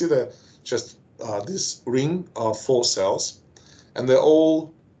let's consider just this ring of 4 cells, and they're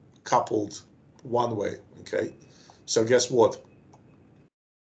all coupled one way, okay? So guess what?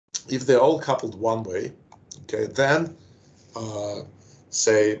 If they're all coupled one way, okay, then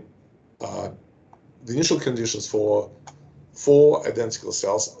say the initial conditions for 4 identical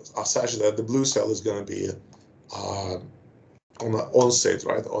cells are such that the blue cell is going to be on the on state,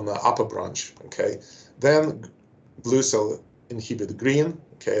 right, on the upper branch, okay? Then blue cell inhibits green,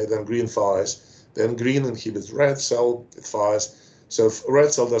 okay? Then green fires. Then green inhibits red cell, it fires. So if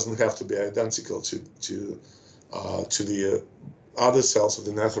red cell doesn't have to be identical to the other cells of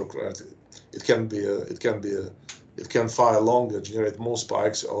the network, right? It can fire longer, generate more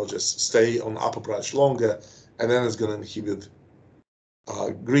spikes, or just stay on upper branch longer, and then it's going to inhibit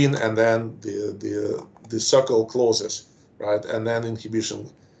green, and then the circle closes, right? And then inhibition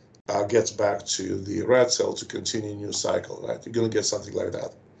gets back to the red cell to continue a new cycle, right? You're going to get something like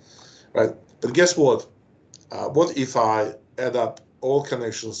that, right? But guess what? What if I add up all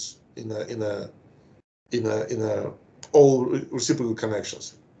connections in all reciprocal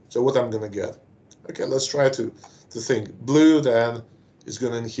connections? So what I'm going to get? Okay, let's try to think. Blue then is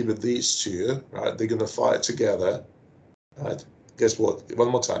going to inhibit these two, right? They're going to fire together, right? Guess what? One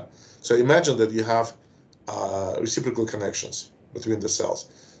more time. So imagine that you have reciprocal connections between the cells.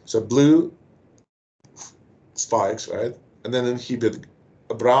 So blue spikes, right? And then inhibit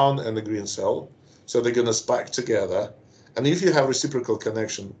a brown and a green cell. So they're going to spike together. And if you have reciprocal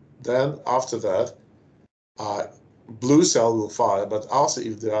connection, then after that, blue cell will fire. But also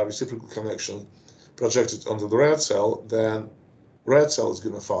if there are reciprocal connection projected onto the red cell, then red cell is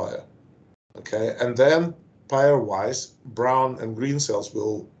going to fire. Okay, and then pairwise, brown and green cells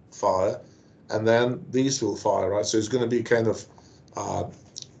will fire, and then these will fire, right? So it's going to be kind of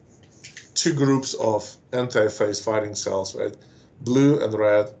 2 groups of anti-phase firing cells, right? Blue and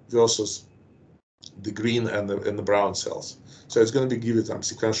red versus the green and the brown cells. So it's going to be given some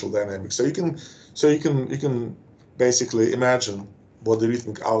sequential dynamics. So you can basically imagine what the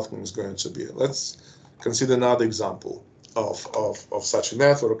rhythmic outcome is going to be. Let's consider another example of such a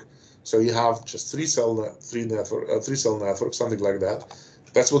network. So you have just 3-cell network, something like that.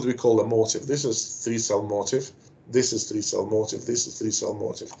 That's what we call a motif. This is 3-cell motif. This is 3-cell motif. This is 3-cell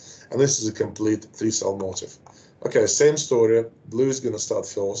motif, and this is a complete 3-cell motif. Okay, same story. Blue is going to start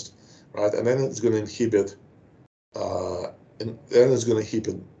first, right, and then it's going to inhibit,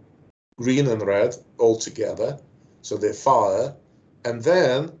 green and red all together. So they fire, and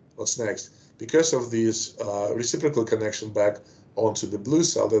then what's next? Because of this reciprocal connection back onto the blue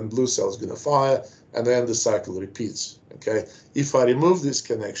cell, then blue cell is going to fire, and then the cycle repeats. Okay, if I remove this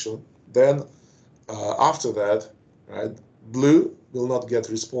connection, then after that, right, blue will not get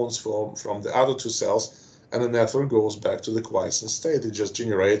response from the other 2 cells, and the network goes back to the quiescent state. It just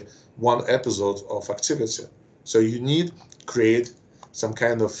generates one episode of activity. So you need to create some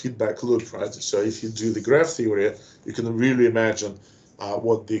kind of feedback loop, right? So if you do the graph theory, you can really imagine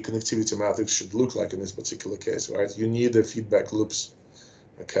what the connectivity matrix should look like in this particular case, right? You need the feedback loops,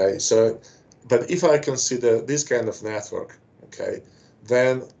 okay? So, but if I consider this kind of network, okay,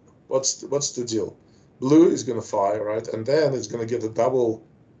 then what's the deal? Blue is going to fire, right? And then it's going to get a double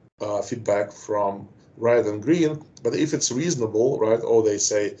feedback from red and green. But if it's reasonable, right, or they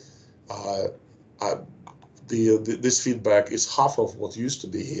say this feedback is half of what used to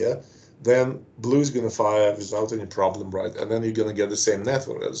be here, then blue is going to fire without any problem, right? And then you're going to get the same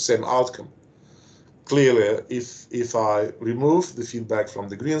network, the same outcome. Clearly, if I remove the feedback from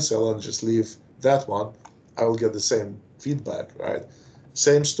the green cell and just leave that one, I will get the same feedback, right?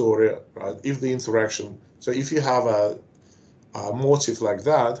 Same story, right? If the interaction, so if you have a motif like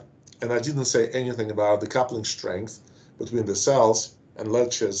that, and I didn't say anything about the coupling strength between the cells, and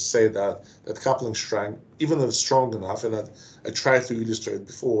let's just say that coupling strength, even if it's strong enough, and I tried to illustrate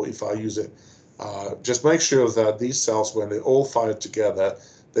before, if I use it, just make sure that these cells, when they all fire together,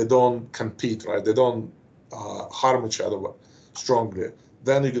 they don't compete, right? They don't harm each other strongly.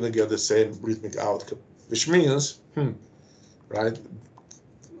 Then you're going to get the same rhythmic outcome, which means, right,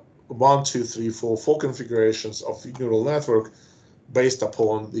 1, 2, 3, 4, 4 configurations of the neural network based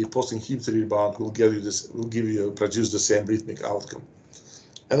upon the post-inhibitory rebound will produce the same rhythmic outcome.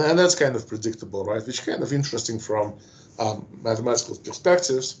 And that's kind of predictable, right? Which is kind of interesting from mathematical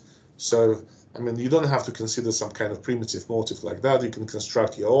perspectives. So, I mean, you don't have to consider some kind of primitive motif like that. You can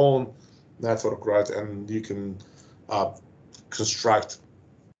construct your own network, right? And you can construct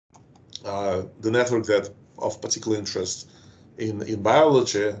the network that of particular interest in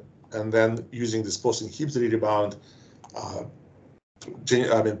biology, and then using this post-inhibitory rebound,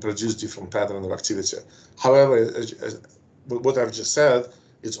 produce different pattern of activity. However, what I've just said,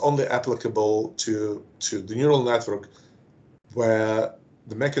 it's only applicable to the neural network where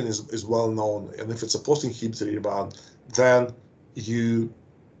the mechanism is well known, and if it's a post-inhibitory rebound, then you,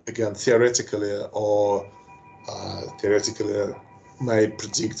 again, theoretically may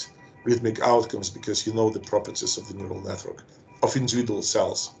predict rhythmic outcomes because you know the properties of the neural network of individual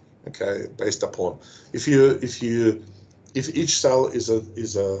cells. Okay, based upon if each cell is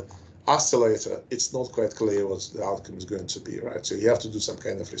a oscillator, it's not quite clear what the outcome is going to be, right? So you have to do some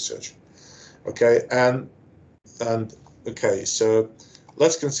kind of research. Okay, and okay, so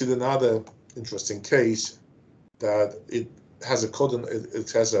let's consider another interesting case that it has a code,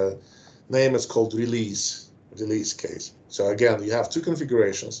 it has a name. It's called release case. So again, you have two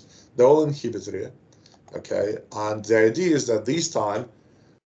configurations. They're all inhibitory. Okay, and the idea is that this time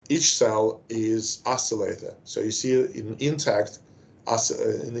each cell is oscillator. So you see in intact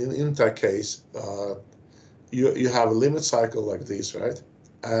case, you have a limit cycle like this, right?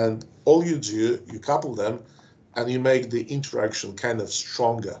 And all you do, you couple them, and you make the interaction kind of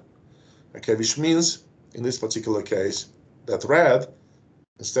stronger. Okay, which means in this particular case that red,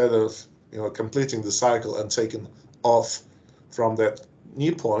 instead of completing the cycle and taking off from that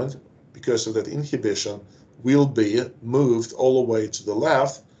knee point because of that inhibition, will be moved all the way to the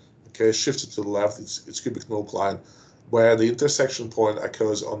left. Okay, shifted to the left, its cubic null line, where the intersection point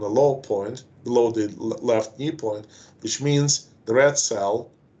occurs on the low point, below the left knee point, which means the red cell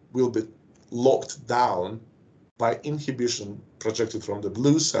will be locked down by inhibition projected from the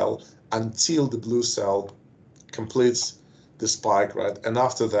blue cell until the blue cell completes the spike, right? And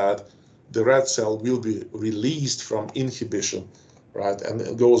after that, the red cell will be released from inhibition, right? And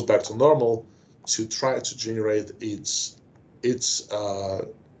it goes back to normal to try to generate its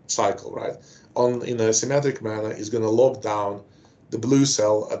cycle, right? In a symmetric manner, is going to lock down the blue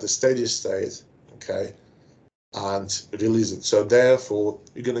cell at the steady state, okay, and release it. So therefore,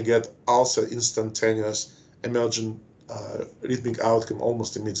 you're going to get also instantaneous emergent rhythmic outcome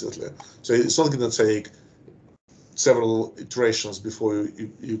almost immediately. So it's not going to take several iterations before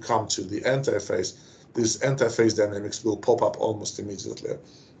you come to the antiphase. This antiphase dynamics will pop up almost immediately.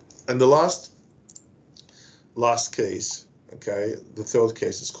 And the last case, okay, the third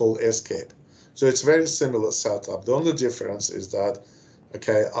case is called escape. So it's very similar setup. The only difference is that,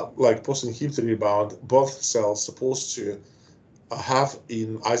 okay, like post-inhibitory rebound, both cells supposed to have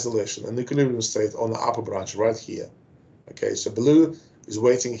in isolation an equilibrium state on the upper branch right here. Okay, so blue is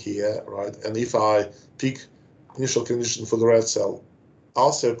waiting here, right? And if I pick initial condition for the red cell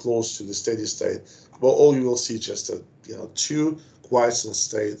also close to the steady state, well, all you will see just a two quiescent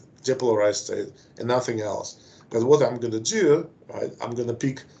state, depolarized state, and nothing else. But what I'm going to do, right? I'm going to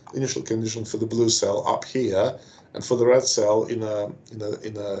pick initial condition for the blue cell up here, and for the red cell in a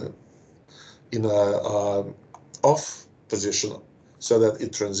off position, so that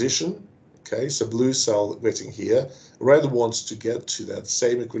it transition. Okay, so blue cell waiting here, red wants to get to that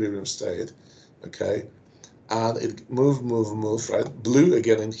same equilibrium state. Okay, and it move, right? Blue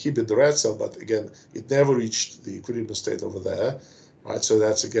again inhibit the red cell, but again it never reached the equilibrium state over there, right? So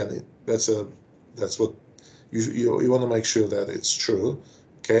that's again that's what you want to make sure that it's true.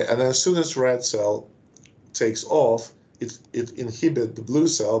 Okay, and as soon as red cell takes off, it inhibit the blue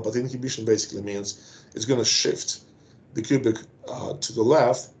cell, but inhibition basically means it's going to shift the cubic to the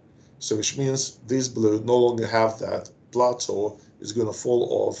left, so which means this blue no longer have that plateau, is going to fall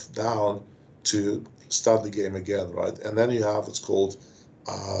off down to start the game again, right? And then you have what's called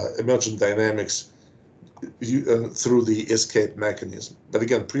emergent dynamics through the escape mechanism. But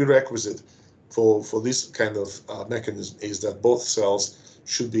again, prerequisite for this kind of mechanism is that both cells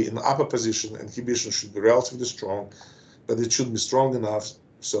should be in upper position. Inhibition should be relatively strong, but it should be strong enough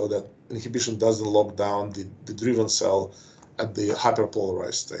so that inhibition doesn't lock down the driven cell at the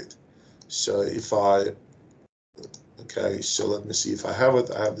hyperpolarized state. So if I, okay, so let me see if I have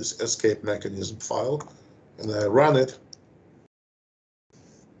it. I have this escape mechanism file, and I run it.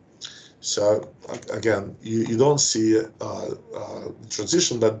 So again, you don't see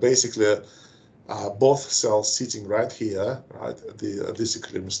transition, but basically both cells sitting right here, right, at this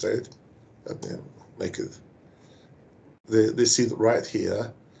equilibrium state. Let me make it. They sit right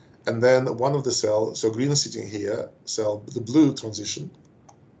here, and then one of the cells, so green is sitting here, cell, the blue transition.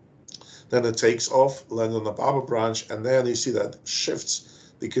 Then it takes off, lands on the upper branch, and then you see that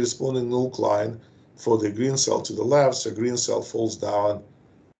shifts the corresponding null line for the green cell to the left. So green cell falls down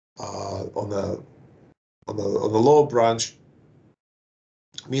on the lower branch.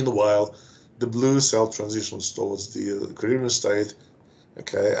 Meanwhile, the blue cell transitions towards the equilibrium state,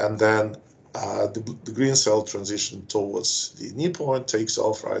 okay, and then the green cell transition towards the knee point, takes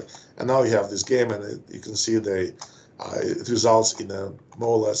off, right, and now you have this game, and you can see it results in a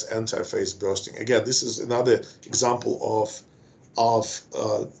more or less anti-phase bursting. Again, this is another example of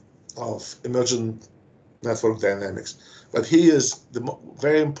emergent network dynamics. But here's the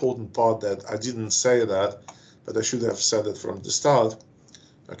very important part that I didn't say that, but I should have said it from the start.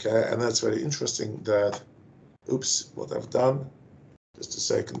 Okay, and that's very interesting that, oops, what I've done. Just a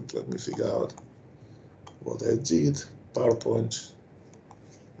second, let me figure out what I did. PowerPoint.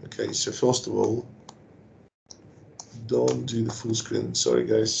 Okay, so first of all, don't do the full screen. Sorry,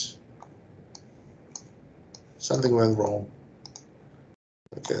 guys. Something went wrong.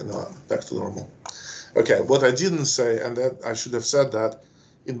 Okay, no, back to normal. Okay, what I didn't say, and that I should have said that,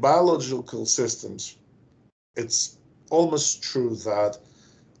 in biological systems, it's almost true that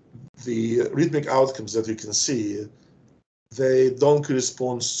the rhythmic outcomes that you can see, they don't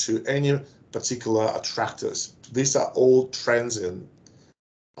correspond to any particular attractors. These are all transient.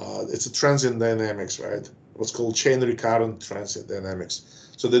 It's a transient dynamics, right? What's called chain recurrent transient dynamics.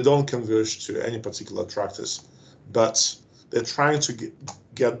 So they don't converge to any particular attractors, but they're trying to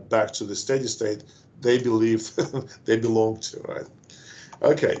get back to the steady state they believe they belong to, right?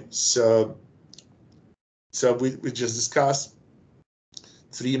 Okay, so we just discussed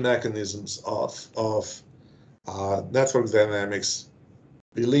three mechanisms of network dynamics: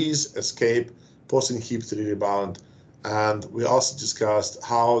 release, escape, post-inhibitory rebound, and we also discussed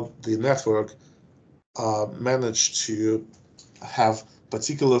how the network managed to have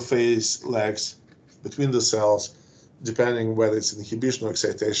particular phase lags between the cells, depending whether it's inhibition or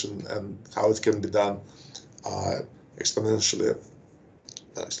excitation, and how it can be done exponentially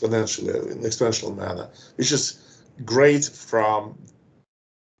in an exponential manner, which is great from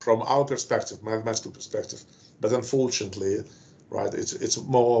our perspective, mathematical perspective, but unfortunately, right, it's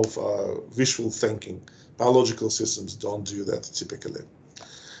more of visual thinking. Biological systems don't do that typically.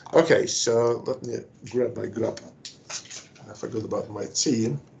 Okay, so let me grab my grub. I forgot about my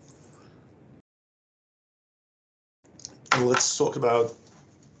tea. And let's talk about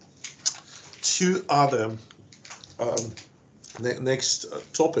two other next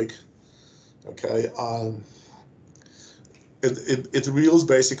topic. Okay, it reveals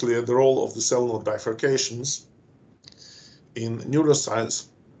basically the role of the cell node bifurcations in neuroscience,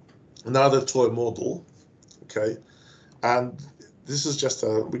 another toy model. Okay, and this is just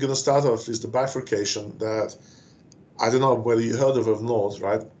we're going to start off with the bifurcation that I don't know whether you heard of it or not,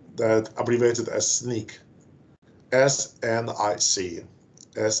 right? That abbreviated as SNIC, SNIC.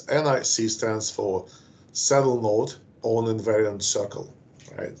 SNIC stands for saddle node on invariant circle,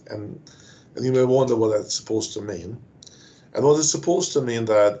 right? And you may wonder what that's supposed to mean. And what it's supposed to mean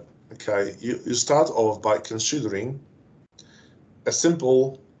that, okay, you start off by considering a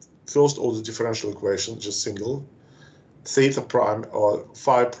simple first order differential equation, just single, theta prime or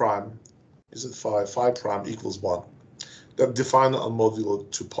phi prime, is it phi prime equals 1, that define on modulo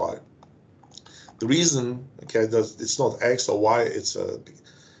 2 pi. The reason, okay, that it's not x or y, it's a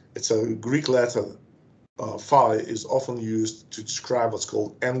Greek letter. Phi is often used to describe what's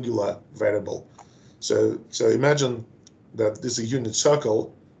called angular variable. So imagine that this is a unit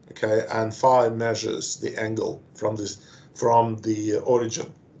circle, okay, and phi measures the angle from the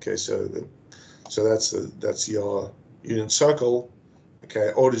origin. Okay, so that's your unit circle.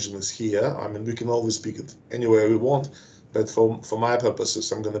 Okay, origin is here. I mean, we can always pick it anywhere we want, but for my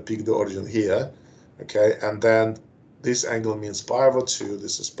purposes, I'm going to pick the origin here. Okay, and then this angle means pi over 2.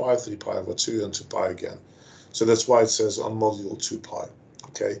 This is pi, 3 pi over 2, and 2 pi again. So that's why it says on module 2 pi.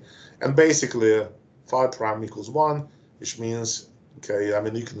 Okay, and basically phi prime equals 1, which means, okay, I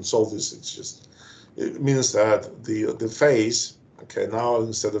mean, you can solve this. It means that the phase, okay, now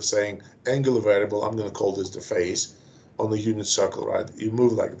instead of saying angular variable, I'm going to call this the phase on the unit circle, right? You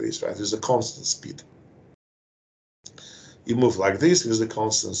move like this, right? There's a constant speed. You move like this with the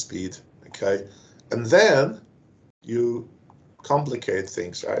constant speed, okay? And then you complicate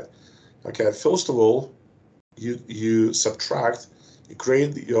things, right? Okay, first of all, you subtract, you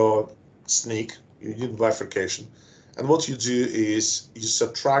create your sneak, your unit bifurcation, and what you do is you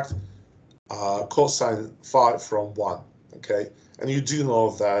subtract cosine phi from 1, okay? And you do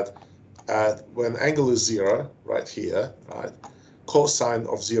know that when angle is 0, right here, right, cosine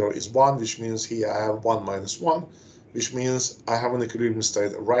of 0 is 1, which means here I have 1 minus 1, which means I have an equilibrium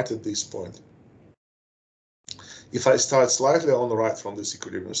state right at this point. If I start slightly on the right from this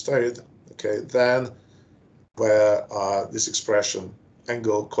equilibrium state, okay, then where this expression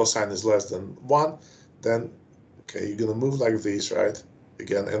angle cosine is less than 1, then, okay, you're going to move like this, right,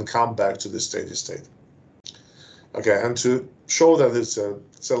 again, and come back to the steady state. Okay, and to show that it's a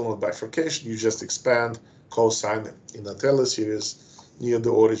solenoid bifurcation, you just expand cosine in the Taylor series near the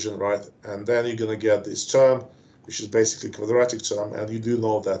origin, right? And then you're going to get this term, which is basically quadratic term, and you do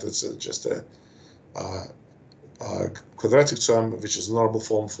know that it's just a quadratic term, which is normal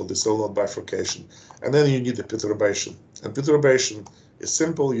form for the solenoid bifurcation. And then you need a perturbation. And perturbation is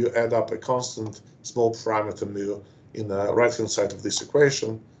simple. You add up a constant small parameter mu in the right-hand side of this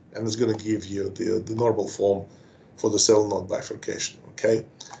equation, and it's going to give you the normal form for the solenoid bifurcation, okay?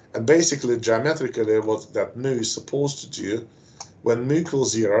 And basically, geometrically, what that mu is supposed to do, when mu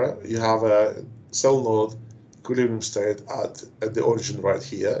equals 0, you have a solenoid equilibrium state at the origin right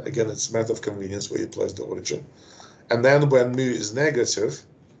here. Again, it's a matter of convenience where you place the origin. And then when mu is negative,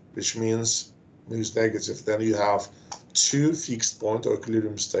 which means mu is negative, then you have 2 fixed point or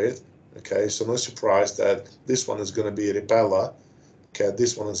equilibrium state, okay? So no surprise that this one is going to be a repeller, okay?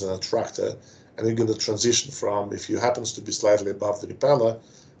 This one is an attractor. And you're going to transition from, if you happens to be slightly above the repeller,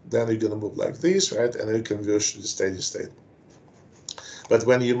 then you're going to move like this, right? And then you converge to the steady state. But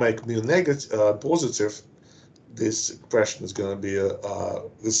when you make mu negative, positive, this expression is going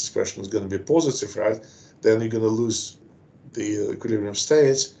to be positive, right? Then you're going to lose the equilibrium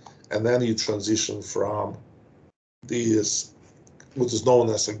states, and then you transition from this, what is known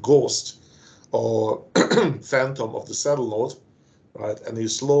as a ghost or phantom of the solenoid, right? And you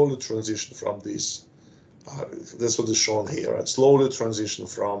slowly transition from this, that's what is shown here, right? Slowly transition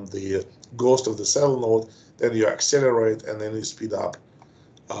from the ghost of the solenoid, then you accelerate, and then you speed up,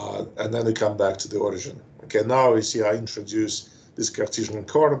 and then you come back to the origin. Okay, now you see I introduce these Cartesian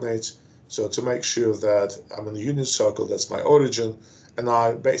coordinates, so to make sure that I'm in a unit circle, that's my origin, and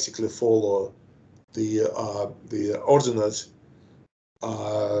I basically follow the ordinate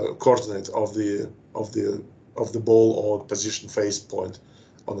coordinate of the ball or position phase point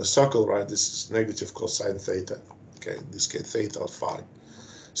on the circle, right? This is negative cosine theta, okay, in this case theta or phi.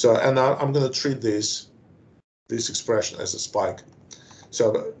 So, and now I'm going to treat this expression as a spike.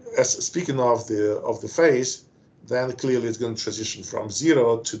 So, as speaking of the phase, then clearly it's going to transition from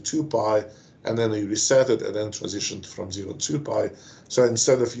 0 to 2 pi, and then you reset it, and then transition from 0 to 2 pi. So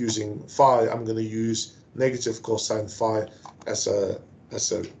instead of using phi, I'm going to use negative cosine phi as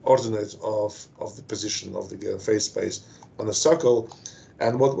an ordinate of the position of the phase space on a circle.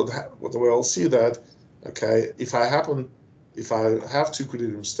 And what we'll see that, okay, if I have 2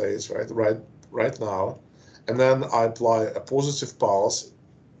 equilibrium states right now, and then I apply a positive pulse,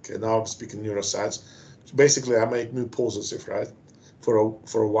 okay, now I'm speaking neuroscience, basically I make mu positive, right,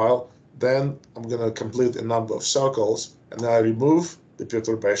 for a while, then I'm going to complete a number of circles, and then I remove the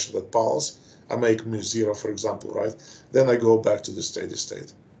perturbation, that pulse, I make mu 0, for example, right, then I go back to the steady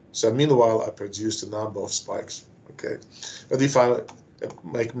state. So meanwhile, I produced a number of spikes, okay, but if I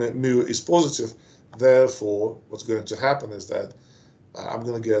make mu is positive, therefore what's going to happen is that I'm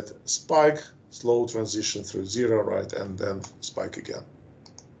going to get spike, slow transition through 0, right, and then spike again.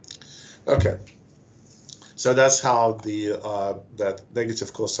 Okay, so that's how that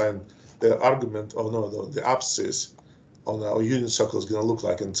negative cosine, the argument, the abscess on our unit circle is going to look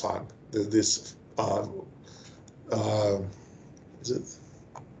like in time. This is it?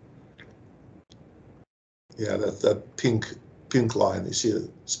 Yeah, that pink line. You see,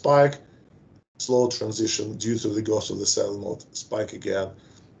 spike, slow transition due to the ghost of the solenoid, spike again.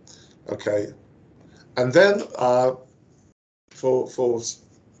 Okay, and then for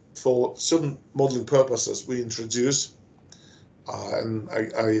certain modeling purposes, we introduce, and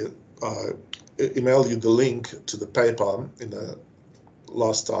I emailed you the link to the paper in the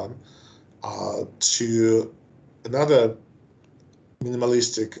last time, to another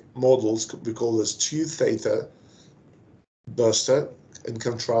minimalistic models we call this 2 theta burster, in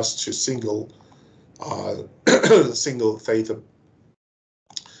contrast to single single theta.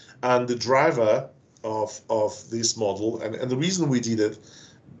 And the driver of this model, and the reason we did it,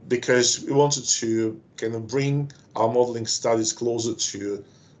 because we wanted to kind of bring our modeling studies closer to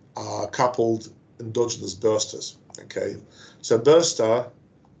coupled endogenous bursters. Okay, so burster,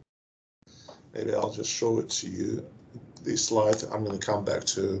 maybe I'll just show it to you, this slide. I'm going to come back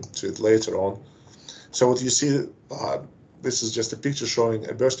to it later on. So what you see, this is just a picture showing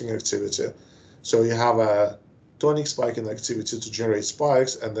a bursting activity. So you have a tonic spike in activity to generate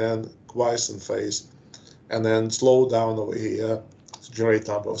spikes, and then quiescent phase, and then slow down over here to generate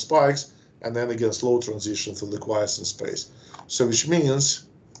number of spikes, and then again slow transition to the quiescent space. So which means,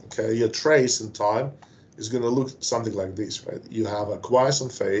 okay, your trace in time is going to look something like this, right? You have a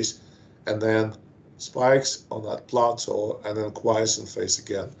quiescent phase, and then spikes on that plateau, and then quiescent phase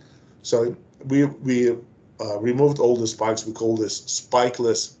again. So we removed all the spikes. We call this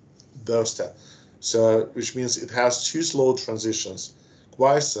spikeless burster. So which means it has 2 slow transitions,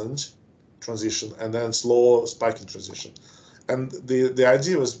 quiescent transition and then slow spiking transition. And the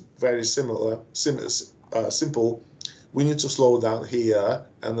idea was very simple. We need to slow down here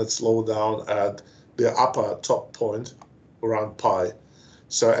and then slow down at the upper top point around pi.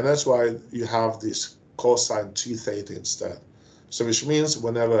 So, and that's why you have this cosine 2 theta instead. So which means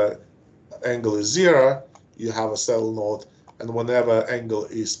whenever angle is 0, you have a saddle node, and whenever angle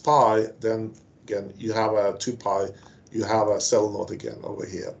is pi, then again you have a 2 pi, you have a saddle node again over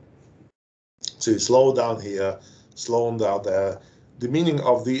here. So you slow down here, slow down there. The meaning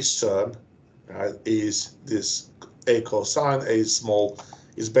of this term, right, is this a cosine, a small,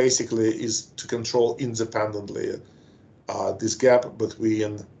 is basically to control independently this gap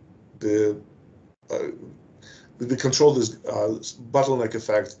between the control this bottleneck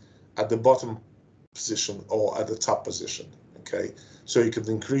effect at the bottom position or at the top position. Okay, so you can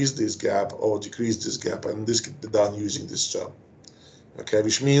increase this gap or decrease this gap, and this can be done using this term. Okay,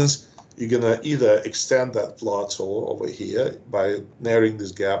 which means you're gonna either extend that plateau over here by narrowing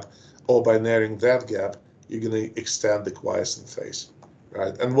this gap, or by narrowing that gap, you're gonna extend the quiescent phase,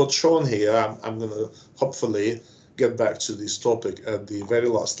 right? And what's shown here, I'm gonna hopefully get back to this topic at the very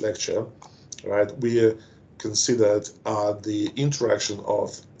last lecture, right? We considered the interaction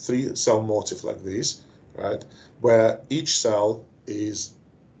of 3 cell motif like this, right, where each cell is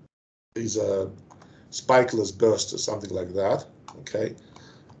a spikeless burst or something like that, okay,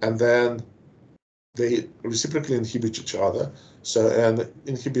 and then they reciprocally inhibit each other. So, and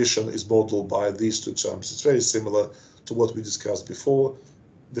inhibition is modeled by these 2 terms. It's very similar to what we discussed before,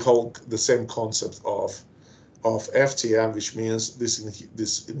 the same concept of FTM, which means this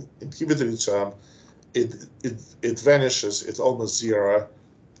inhibitory term, it vanishes, it's almost 0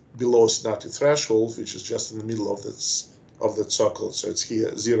 below synaptic threshold, which is just in the middle of the circle. So it's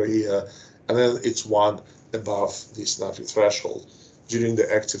here 0 here, and then it's 1 above the synaptic threshold during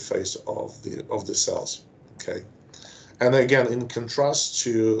the active phase of the cells. Okay, and again, in contrast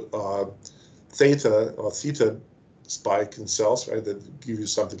to theta or theta spike in cells, right, that give you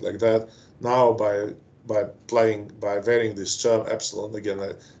something like that. Now by varying this term epsilon,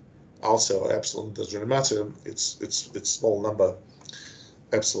 again, also epsilon doesn't really matter. It's small number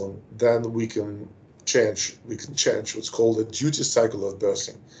epsilon. Then we can change what's called a duty cycle of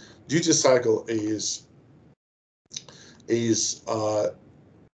bursting. Duty cycle is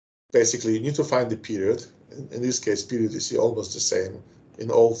basically you need to find the period. In this case, period is almost the same in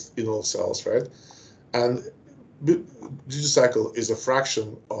all cells, right? And duty cycle is a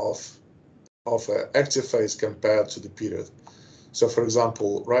fraction of an active phase compared to the period. So for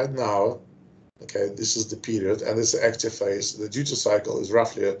example, right now, okay, this is the period and this is the active phase. The duty cycle is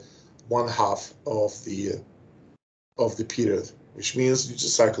roughly 1/2 of the period, which means duty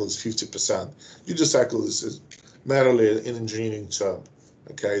cycle is 50%. Duty cycle is merely an engineering term.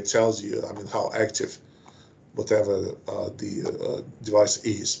 Okay, it tells you, I mean, how active whatever the device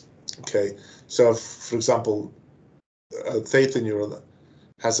is. Okay, so for example, theta neuron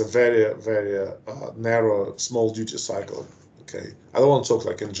has a very, very narrow, small duty cycle. Okay, I don't want to talk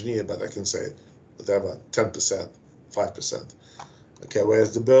like engineer, but I can say whatever, 10%, 5%. Okay,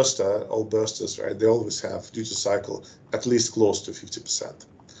 whereas the burster, all bursters, right, they always have duty cycle at least close to 50%.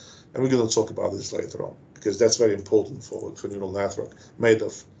 And we're going to talk about this later on, because that's very important for neural network made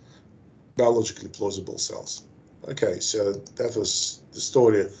of biologically plausible cells. Okay, so that was the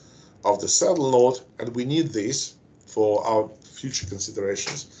story of the saddle node, and we need this for our future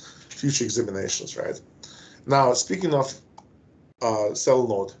considerations, future examinations, right? Now, speaking of cell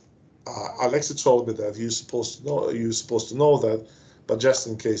node, Alexa told me that you're supposed to know that, but just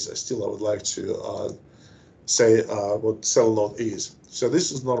in case, I would like to say what cell node is. So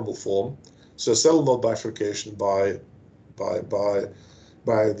this is normal form. So cell node bifurcation by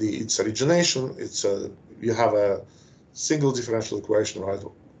its origination, you have a single differential equation, right,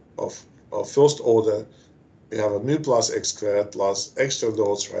 of first order. You have a mu plus x squared plus extra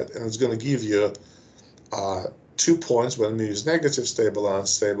dots, right, and it's going to give you 2 points when mu is negative, stable, and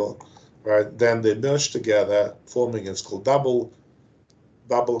unstable, right? Then they merge together, forming it's called double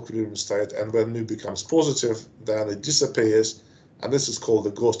equilibrium state, and when mu becomes positive, then it disappears, and this is called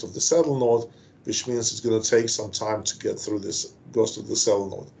the ghost of the saddle node, which means it's going to take some time to get through this ghost of the cell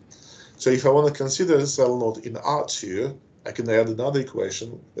node. So if I want to consider the cell node in R2, I can add another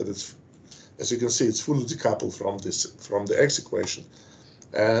equation that is, as you can see, it's fully decoupled from the x equation,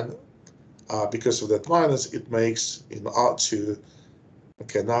 and because of that minus, it makes in R2.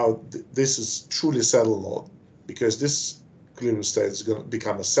 Okay, now this is truly saddle node because this equilibrium state is going to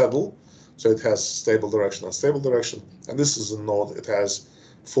become a saddle, so it has stable direction, unstable direction, and this is a node. It has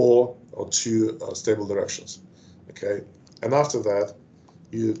 4 or 2 stable directions. Okay, and after that,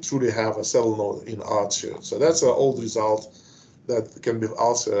 you truly have a saddle node in R2. So that's an old result that can be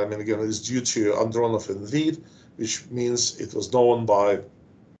also, I mean, again, is due to Andronov and Veed, which means it was known by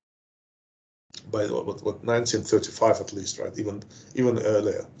 1935 at least, right? Even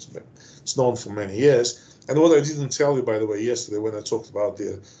earlier. It's known for many years. And what I didn't tell you, by the way, yesterday when I talked about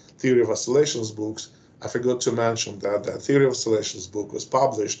the theory of oscillations books, I forgot to mention that the theory of oscillations book was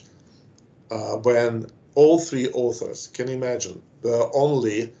published when all 3 authors, can you imagine, were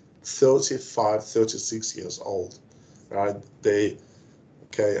only 35, 36 years old, right?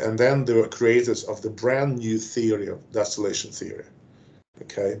 And then they were creators of the brand new theory of the oscillation theory,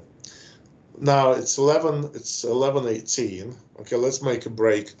 okay? Now it's 11:18. Okay, let's make a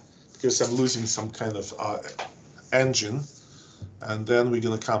break because I'm losing some kind of engine, and then we're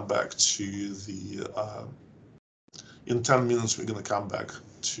gonna come back to the. In 10 minutes, we're gonna come back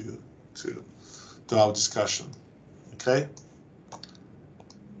to our discussion. Okay.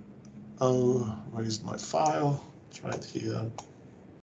 Oh, where is my file? It's right here.